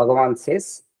 So Bhagavan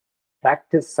says,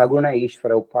 practice Saguna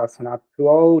Ishvara Upasana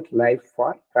throughout life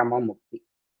for Krama Mukti.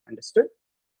 Understood?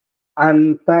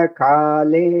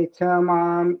 Antakale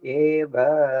chamam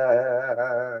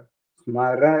eva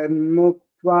smaran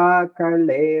muktva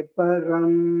kale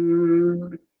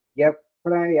param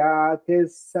yaprayati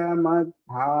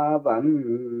samadbhavam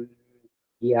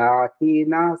yati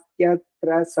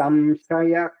nastyatra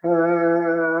samshayah.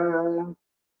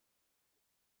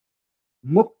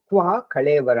 Muktva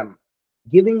kalevaram,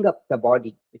 giving up the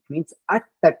body, which means at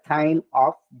the time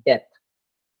of death.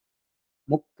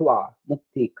 Muktva,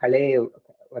 mukti,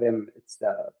 kalevaram, it's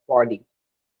the body.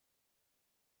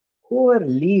 Whoever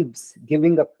leaves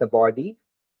giving up the body,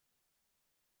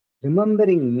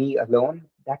 remembering me alone,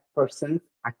 that person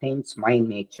attains my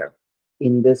nature.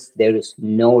 In this, there is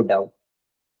no doubt.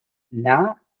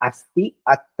 Na asti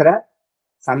atra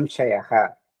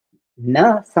samshayaha.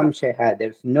 Na samshayaha,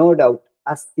 there's no doubt.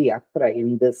 Asti atra,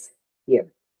 in this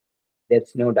here,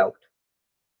 there's no doubt.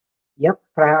 Yap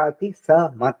prayati sa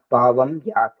matbhavam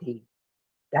yati.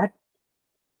 That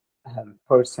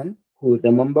person who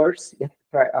remembers,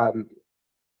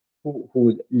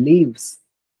 who leaves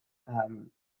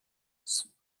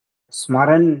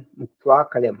smaran muktva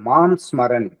kale, mam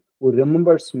smaran, who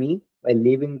remembers me by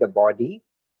leaving the body,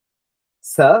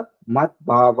 sa mat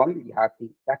bhavam yati,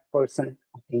 that person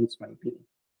attains my being.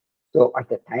 So at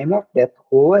the time of death,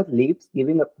 whoever leaves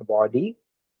giving up the body,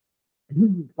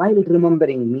 while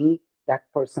remembering me, that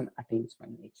person attains my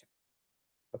nature.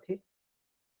 Okay?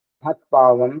 Mat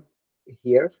bhavam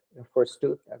here refers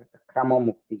to the krama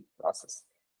mukti process.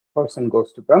 Person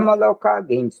goes to Brahmaloka,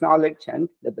 gains knowledge and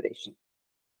liberation.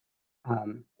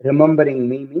 Remembering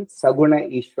me means Saguna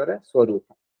Ishvara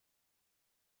Swarupa.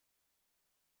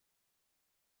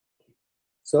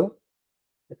 So,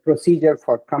 the procedure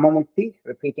for Kamamukti,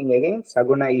 repeating again,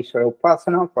 Saguna Ishvara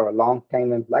Upasana for a long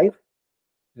time in life.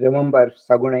 Remember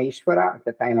Saguna Ishvara at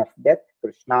the time of death,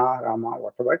 Krishna, Rama,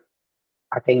 whatever.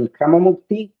 Attain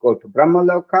Kamamukti, go to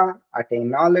Brahmaloka, attain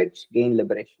knowledge, gain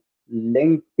liberation.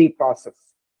 Lengthy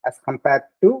process as compared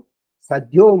to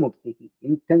Sadhyo Mukti,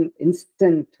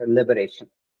 instant liberation.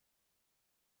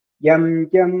 Yam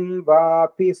yam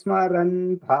vapi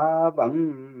smaran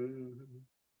bhavam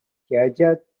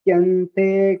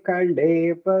Tyajatyante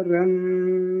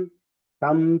kalevaram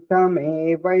tam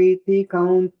tamevaiti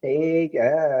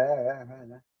kaunteya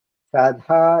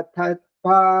sadha tat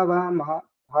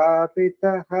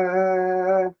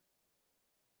bhavamapitah.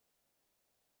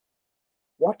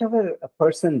 Whatever a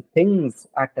person thinks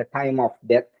at the time of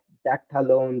death, that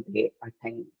alone they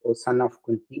attain, O son of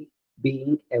Kunti,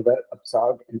 being ever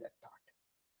absorbed in that thought.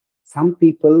 Some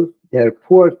people, they're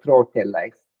poor throughout their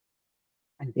life,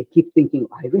 and they keep thinking,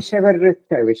 I wish I were rich,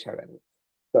 I wish I were rich.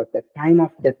 So at the time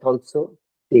of death also,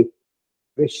 they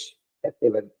wish that they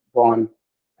were born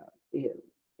in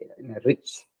a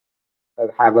rich,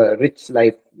 have a rich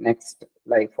life, next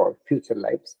life or future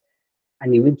lives.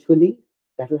 And eventually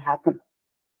that will happen.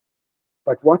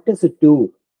 But what does it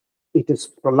do? It is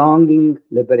prolonging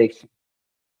liberation.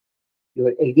 You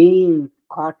are again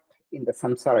caught in the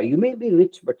samsara. You may be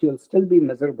rich, but you'll still be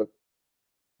miserable.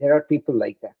 There are people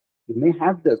like that. You may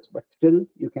have this, but still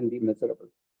you can be miserable.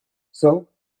 So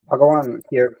Bhagavan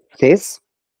here says,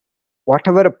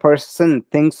 whatever a person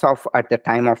thinks of at the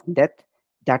time of death,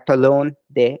 that alone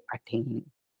they attain.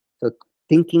 So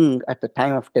thinking at the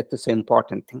time of death is an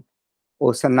important thing.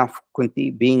 O son of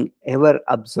Kunti, being ever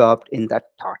absorbed in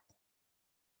that thought.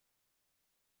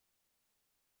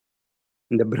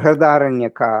 In the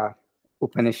Brihadaranyaka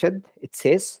Upanishad, it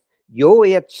says, Yo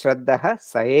yat shraddaha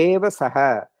saeva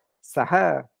saha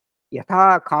saha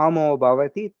yatha kamo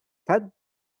bhavati tad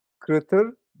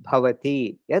krutur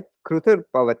bhavati yat krutur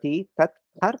bhavati tat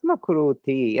karma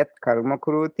kuruti yat karma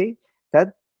kuruti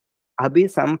tad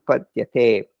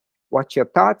abhisampadyate. Watch your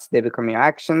thoughts, they become your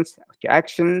actions. Watch your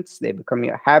actions, they become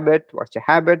your habit. Watch your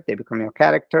habit, they become your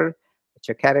character. Watch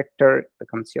your character,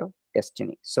 becomes your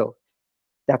destiny. So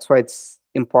that's why it's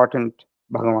important,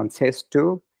 Bhagavan says,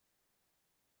 to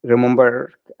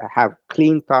remember, have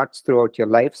clean thoughts throughout your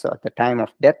life. So at the time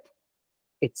of death,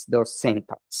 it's those same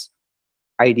thoughts.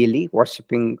 Ideally,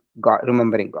 worshipping God,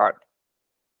 remembering God.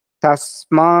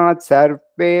 Tasmat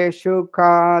sarveshu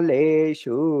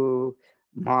kaleshu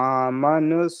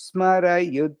mamanusmara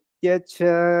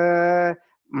yudhyacha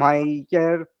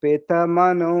mayyarpita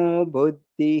mano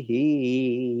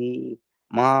buddhihi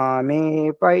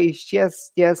mame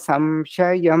paishyasya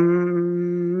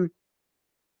samshayam.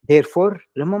 Therefore,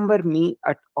 remember me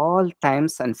at all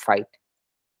times and fight.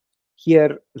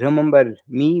 Here, remember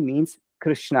me means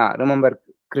Krishna. Remember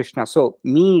Krishna. So,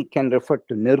 me can refer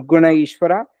to Nirguna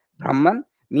Ishvara, Brahman.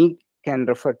 Me can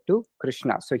refer to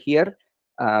Krishna. So, here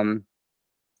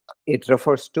it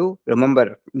refers to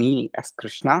remember me as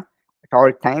Krishna at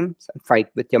all times and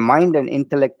fight. With your mind and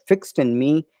intellect fixed in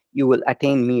me, you will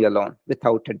attain me alone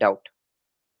without a doubt.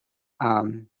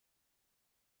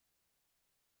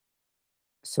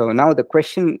 So now the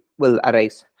question will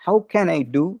arise, how can I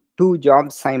do two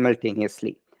jobs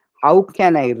simultaneously? How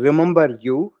can I remember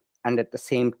you and at the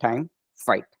same time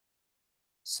fight?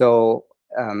 So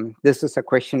this is a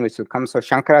question which will come. So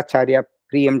Shankaracharya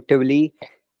preemptively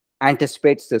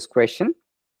anticipates this question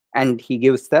and he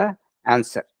gives the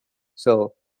answer.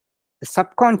 So the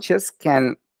subconscious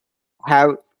can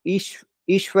have Ishvara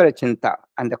Chinta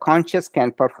and the conscious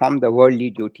can perform the worldly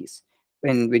duties.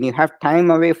 When you have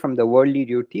time away from the worldly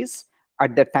duties,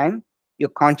 at the time, your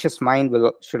conscious mind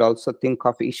should also think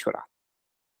of Ishvara.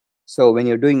 So when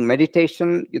you're doing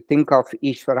meditation, you think of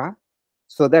Ishvara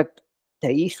so that the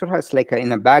Ishvara is like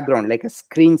in a background, like a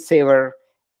screensaver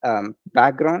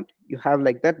background. You have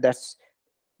like that.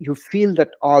 You feel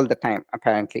that all the time,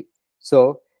 apparently.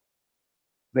 So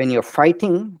when you're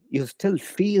fighting, you still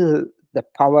feel the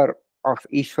power of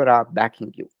Ishvara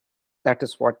backing you. That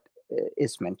is what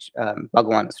is mentioned.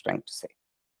 Bhagavan is trying to say.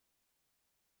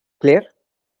 Clear,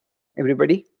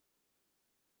 everybody?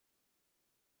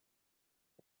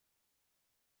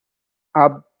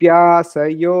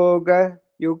 Abhyasa yoga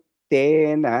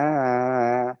yuktena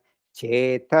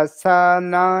chetasa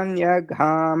nanya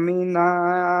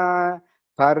ghamina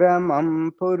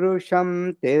paramam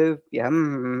purusham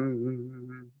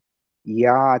divyam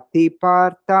yati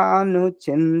partanu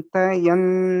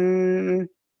chintayan.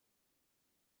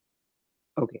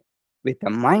 Okay. With a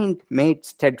mind made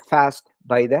steadfast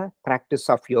by the practice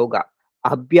of yoga.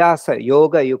 Abhyasa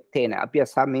yoga yuktena.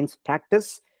 Abhyasa means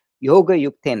practice. Yoga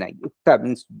yuktena. Yukta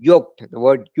means yoked. The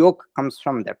word yoke comes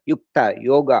from that. Yukta,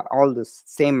 yoga, all this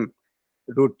same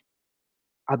root.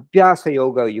 Abhyasa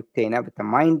yoga yuktena. With a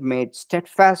mind made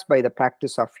steadfast by the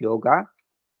practice of yoga.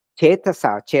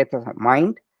 Chetasa,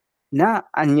 mind. Na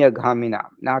anyaghamina.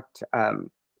 Not,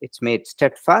 it's made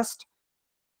steadfast.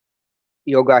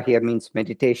 Yoga here means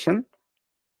meditation.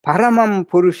 Paramam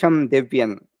Purusham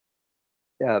Devyan,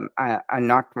 and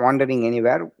not wandering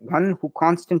anywhere, one who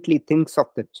constantly thinks of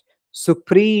the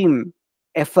supreme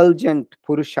effulgent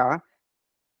Purusha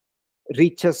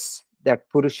reaches that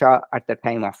Purusha at the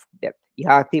time of death.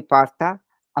 Yati Partha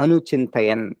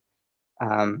Anuchintayan.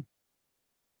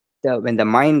 When the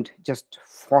mind just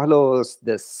follows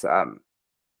this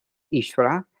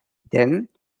Ishvara, then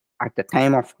at the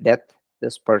time of death,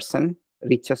 this person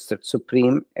reaches the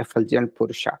supreme effulgent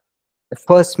Purusha. The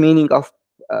first meaning of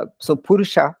so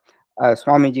Purusha,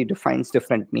 Swamiji defines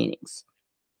different meanings.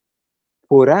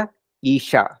 Pura,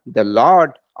 Isha, the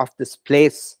Lord of this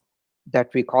place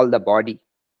that we call the body.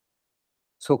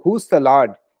 So who's the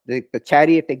Lord? The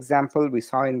chariot example we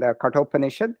saw in the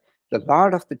Kathopanishad, the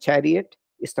Lord of the chariot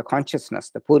is the consciousness,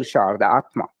 the Purusha or the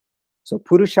Atma. So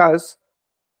Purusha is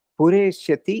Pure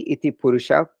Shyati iti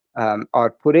Purusha,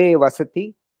 or Pure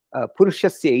Vasati,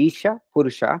 Purushasya Isha,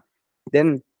 Purusha.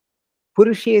 Then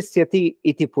Purushesyati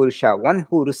iti Purusha, one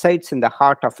who resides in the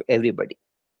heart of everybody.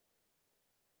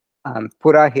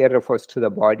 Pura here refers to the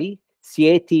body.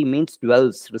 Syeti means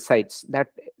dwells, resides. That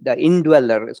the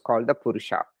indweller is called the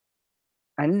Purusha.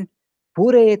 And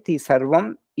Purayati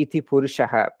Sarvam iti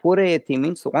Purushaha. Purayati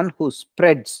means one who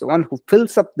spreads, one who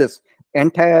fills up this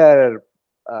entire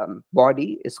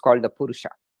body is called the Purusha.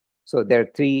 So there are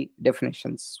three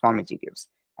definitions Swamiji gives.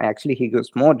 And actually, he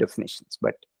gives more definitions,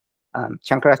 but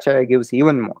Shankaracharya gives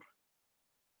even more.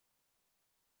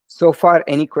 So far,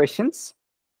 any questions?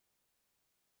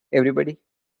 Everybody?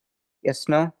 Yes,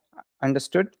 no?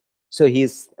 Understood? So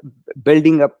he's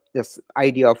building up this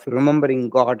idea of remembering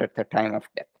God at the time of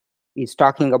death. He's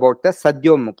talking about the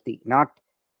Sadhyo Mukti, not,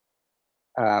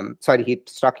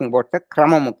 he's talking about the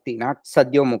Krama Mukti, not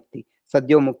Sadhyo Mukti.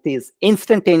 Sadhyo Mukti is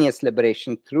instantaneous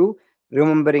liberation through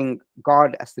remembering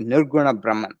God as the Nirguna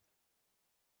Brahman.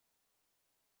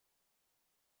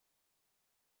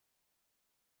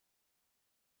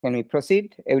 Can we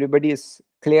proceed? Everybody is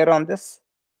clear on this?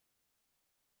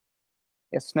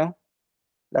 Yes, no?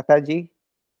 Lataji?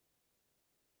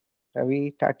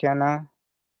 Ravi, Tatiana?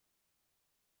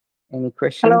 Any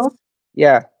questions? Hello?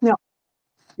 Yeah. No.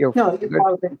 You're No, you good?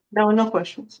 followed it. No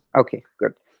questions. Okay,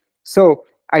 good. So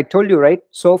I told you, right?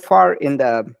 So far in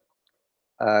the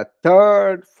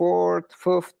third, fourth,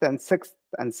 fifth, and sixth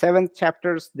and seventh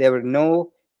chapters, there were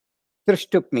no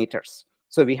Trishtup meters.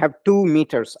 So we have 2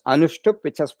 meters, Anushtup,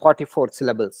 which has 44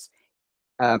 syllables.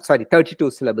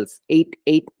 32 syllables,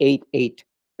 8888,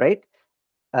 right?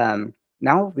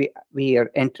 Now we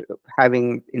are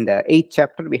having in the 8th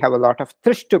chapter, we have a lot of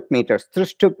Trishtup meters.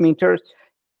 Trishtup meters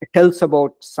tells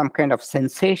about some kind of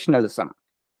sensationalism.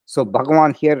 So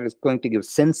Bhagavan here is going to give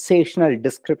sensational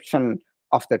description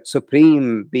of that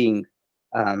supreme being,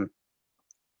 the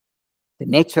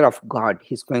nature of God.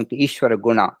 He's going to Ishvara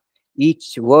Guna.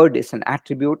 Each word is an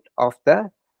attribute of the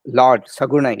Lord,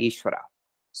 Saguna Ishvara.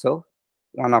 So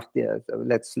one of the,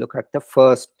 let's look at the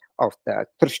first of the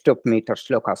Trishtup meter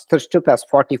shlokas. Trishtup has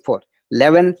 44,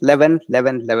 11, 11,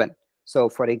 11, 11. So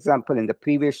for example, in the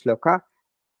previous shloka,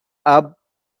 Ab,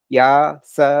 Ya,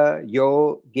 Sa,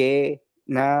 Yo, Ge,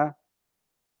 Na,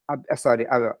 Ab,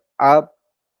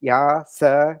 Ya,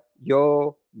 Sa,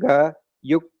 Yo, Ga,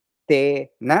 Yuk, Te,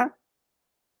 Na,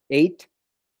 8.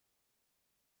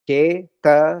 Ke,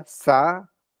 Ta, Sa,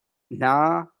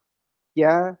 Na,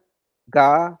 Ya,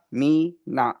 Ga, Mi,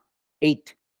 Na,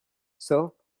 8.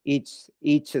 So each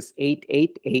is 8,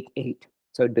 8, 8, 8.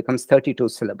 So it becomes 32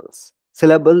 syllables.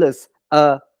 Syllable is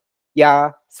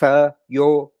ya, sa,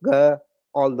 yo, ga,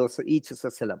 all those. So each is a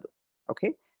syllable.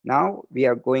 Okay. Now we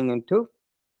are going into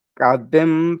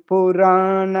Kavyam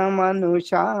Puranam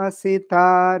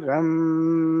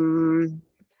Anushasitaram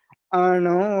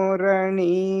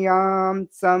Anoraniyam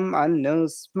Sam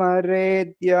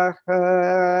Anusmaredyah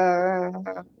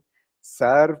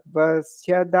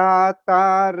Sarvasya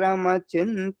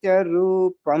Dataramachintya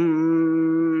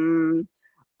Rupam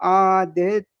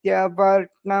Aditya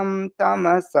Vartnam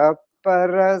Tamasa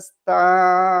Parastat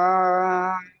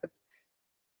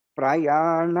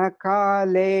Prayana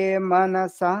Kale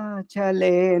Manasa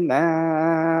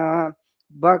Chalena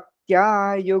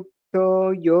Bhaktya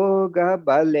Yukto Yoga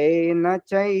Balena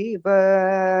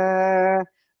Chaiva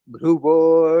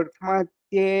Bhruvor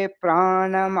Matye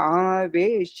Pranam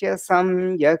Aveshya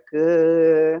Samyak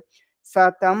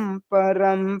Satam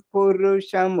Param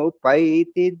Purusham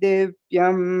Upaiti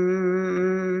Divyam.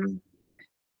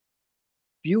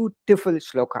 Beautiful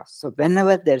shlokas. So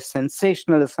whenever there's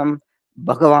sensationalism,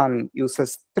 Bhagavan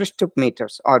uses Trishtup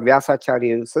meters or Vyasacharya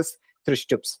uses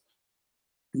Trishtups.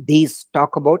 These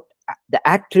talk about the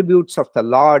attributes of the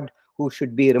Lord who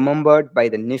should be remembered by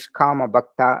the Nishkama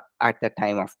Bhakta at the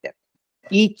time of death.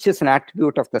 Each is an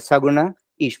attribute of the Saguna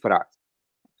Ishvara.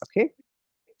 Okay.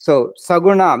 So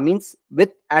Saguna means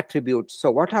with attributes.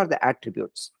 So what are the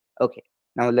attributes? Okay.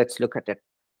 Now let's look at it.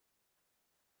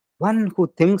 One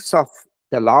who thinks of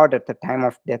the Lord at the time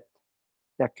of death,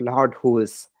 that Lord who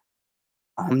is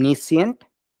omniscient,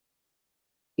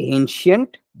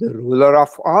 ancient, the ruler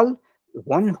of all,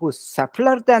 one who is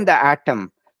subtler than the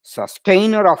atom,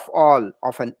 sustainer of all,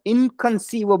 of an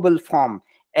inconceivable form,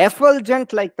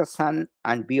 effulgent like the sun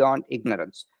and beyond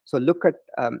ignorance. So look at,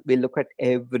 we look at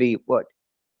every word.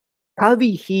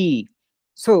 Kavihi.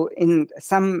 So in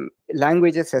some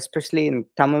languages, especially in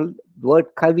Tamil, the word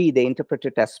kavi, they interpret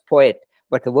it as poet,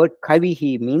 but the word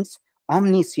kavihi means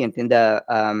omniscient. In the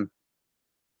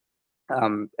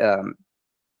 10th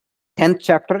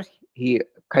chapter, he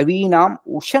Kavinam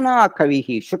Ushana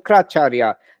Kavihi,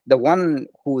 Shukracharya, the one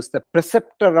who is the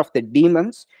preceptor of the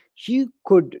demons, he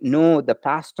could know the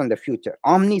past and the future.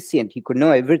 Omniscient, he could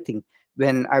know everything.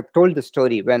 When I've told the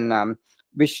story, when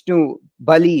Vishnu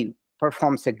Bali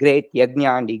performs a great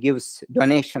yajna and he gives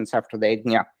donations after the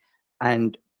yajna,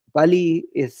 and Bali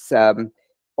is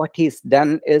what he's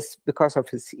done is because of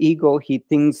his ego, he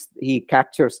thinks he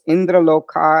captures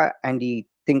Indraloka and he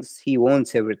thinks he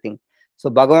owns everything. So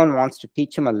Bhagavan wants to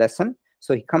teach him a lesson.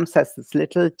 So he comes as this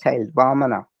little child,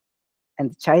 Vamana,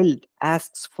 and the child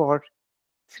asks for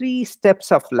 3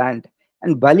 steps of land.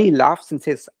 And Bali laughs and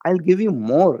says, I'll give you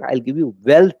more. I'll give you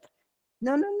wealth.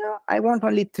 No, no, no. I want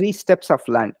only 3 steps of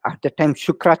land. At the time,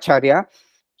 Shukracharya,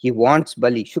 he wants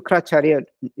Bali. Shukracharya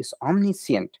is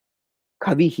omniscient.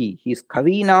 Kavihi. He's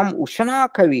Kavinam Ushana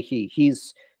Kavihi.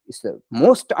 He's the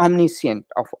most omniscient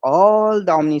of all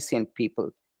the omniscient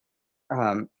people.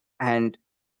 And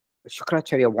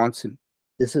Shukracharya wants him.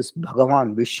 This is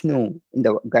Bhagavan Vishnu in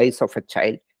the guise of a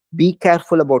child. Be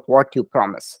careful about what you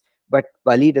promise. But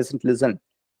Bali doesn't listen.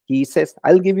 He says,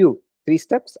 I'll give you 3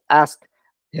 steps. Ask.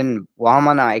 Then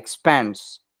Vamana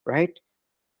expands, right?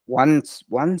 One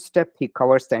step, he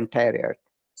covers the entire earth.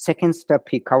 Second step,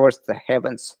 he covers the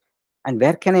heavens. And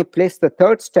where can I place the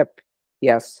 3rd step?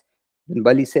 Yes. Then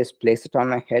Bali says, place it on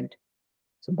my head.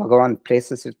 So Bhagavan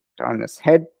places it on his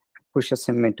head, pushes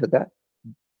him into the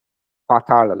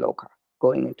Patala Loka,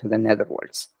 going into the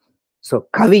netherworlds. So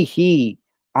Kavihi,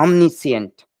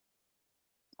 omniscient,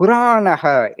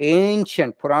 Puranaha,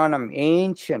 ancient, Puranam,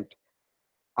 ancient,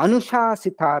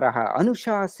 Anushasitaraha.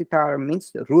 Anushasitara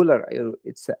means ruler.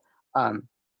 It's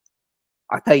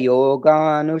Atha Yoga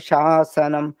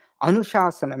Anushasanam.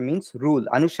 Anushasana means rule.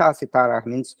 Anushasitara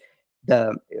means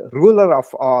the ruler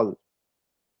of all.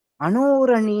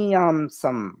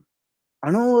 Anoraniyamsam.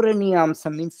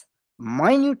 Anoraniyamsam means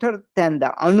minuter than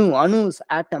the anu. Anu is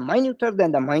atom. Minuter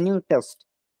than the minutest.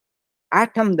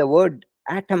 Atom, the word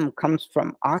atom comes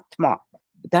from Atma,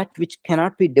 that which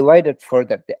cannot be divided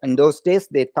further. In those days,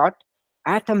 they thought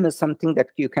atom is something that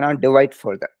you cannot divide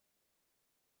further.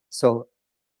 So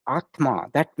Atma,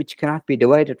 that which cannot be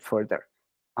divided further.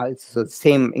 Also,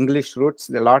 same English roots,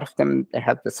 a lot of them, they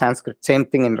have the Sanskrit, same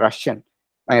thing in Russian.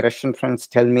 My Russian friends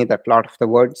tell me that a lot of the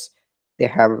words, they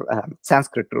have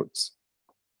Sanskrit roots.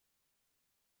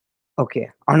 Okay,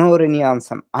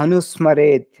 Anoranyansam,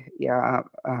 Anusmared, yeah,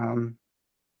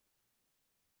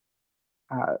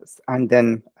 and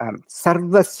then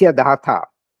Sarvasya Data,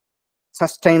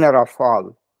 sustainer of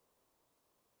all.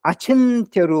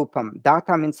 Achintya Rupam,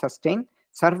 Data means sustain,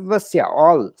 Sarvasya,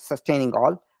 all, sustaining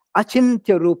all.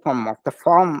 Achintya Rupam, of the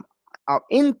form, of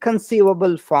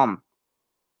inconceivable form.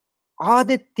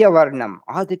 Aditya Varnam,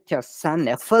 Aditya, sun,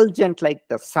 effulgent like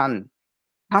the sun.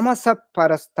 Tamasa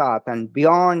Parastat, and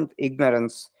beyond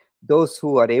ignorance, those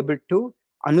who are able to,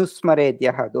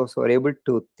 Anusmaredyaha, those who are able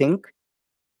to think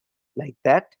like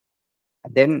that.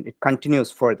 And then it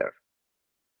continues further.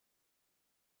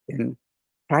 In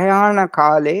Prayana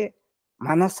Kale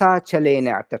Manasa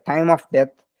Chalena, at the time of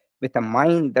death, with a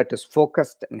mind that is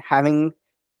focused and having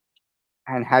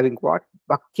what?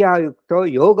 Bhaktya Yukto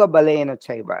Yoga Balena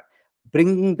Chaiva,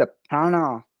 bringing the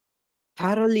prana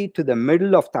thoroughly to the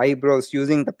middle of the eyebrows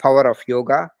using the power of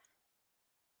yoga.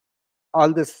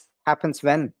 All this happens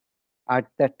when? At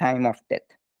the time of death.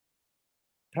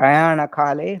 Prayana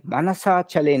Kale Manasa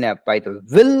Chalena, by the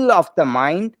will of the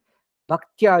mind,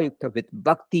 Bhaktya Yukta, with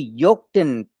bhakti yoked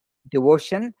in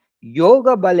devotion,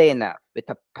 yoga balena, with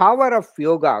the power of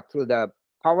yoga, through the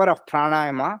power of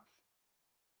pranayama,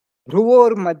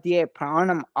 Bhruvor Madhye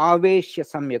Pranam Aveshya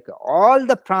Samyaka, all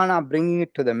the prana bringing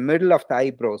it to the middle of the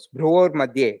eyebrows, Bhruvor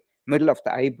Madhye, middle of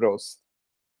the eyebrows,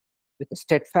 with a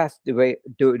steadfast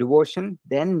devotion,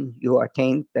 then you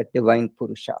attain that divine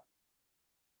Purusha.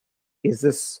 Is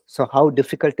this so? How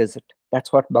difficult is it?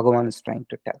 That's what Bhagavan is trying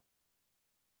to tell.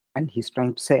 And he's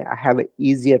trying to say, I have an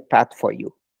easier path for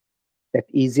you. That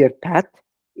easier path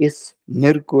is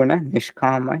Nirguna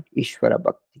Nishkama Ishvara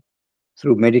Bhakti,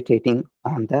 through meditating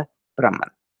on the Brahman.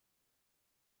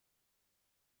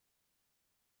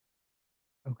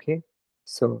 Okay,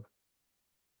 so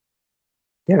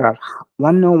there are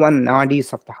 101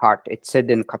 nadis of the heart, it's said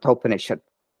in Kathopanishad,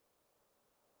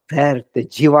 where the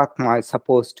Jivatma is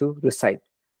supposed to reside.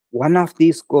 One of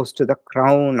these goes to the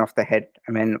crown of the head.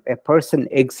 I mean, a person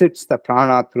exits the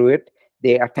prana through it,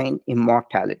 they attain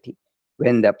immortality.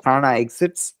 When the prana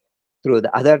exits through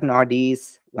the other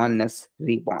nadis, one is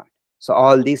reborn. So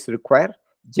all these require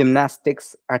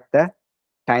gymnastics at the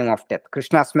time of death.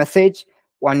 Krishna's message,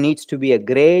 one needs to be a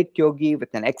great yogi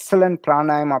with an excellent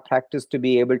pranayama practice to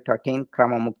be able to attain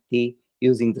krama mukti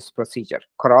using this procedure.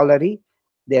 Corollary,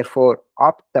 therefore,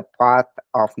 opt the path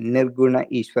of Nirguna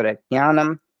Ishvara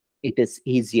Jnanam. It is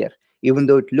easier. Even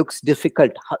though it looks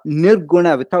difficult,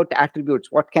 Nirguna, without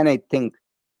attributes, what can I think?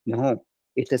 No,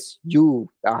 it is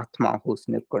you, the Atma, who's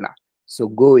Nirguna. So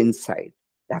go inside.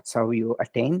 That's how you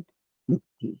attain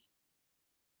mukti.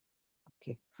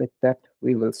 Okay, with that,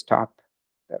 we will stop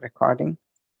the recording.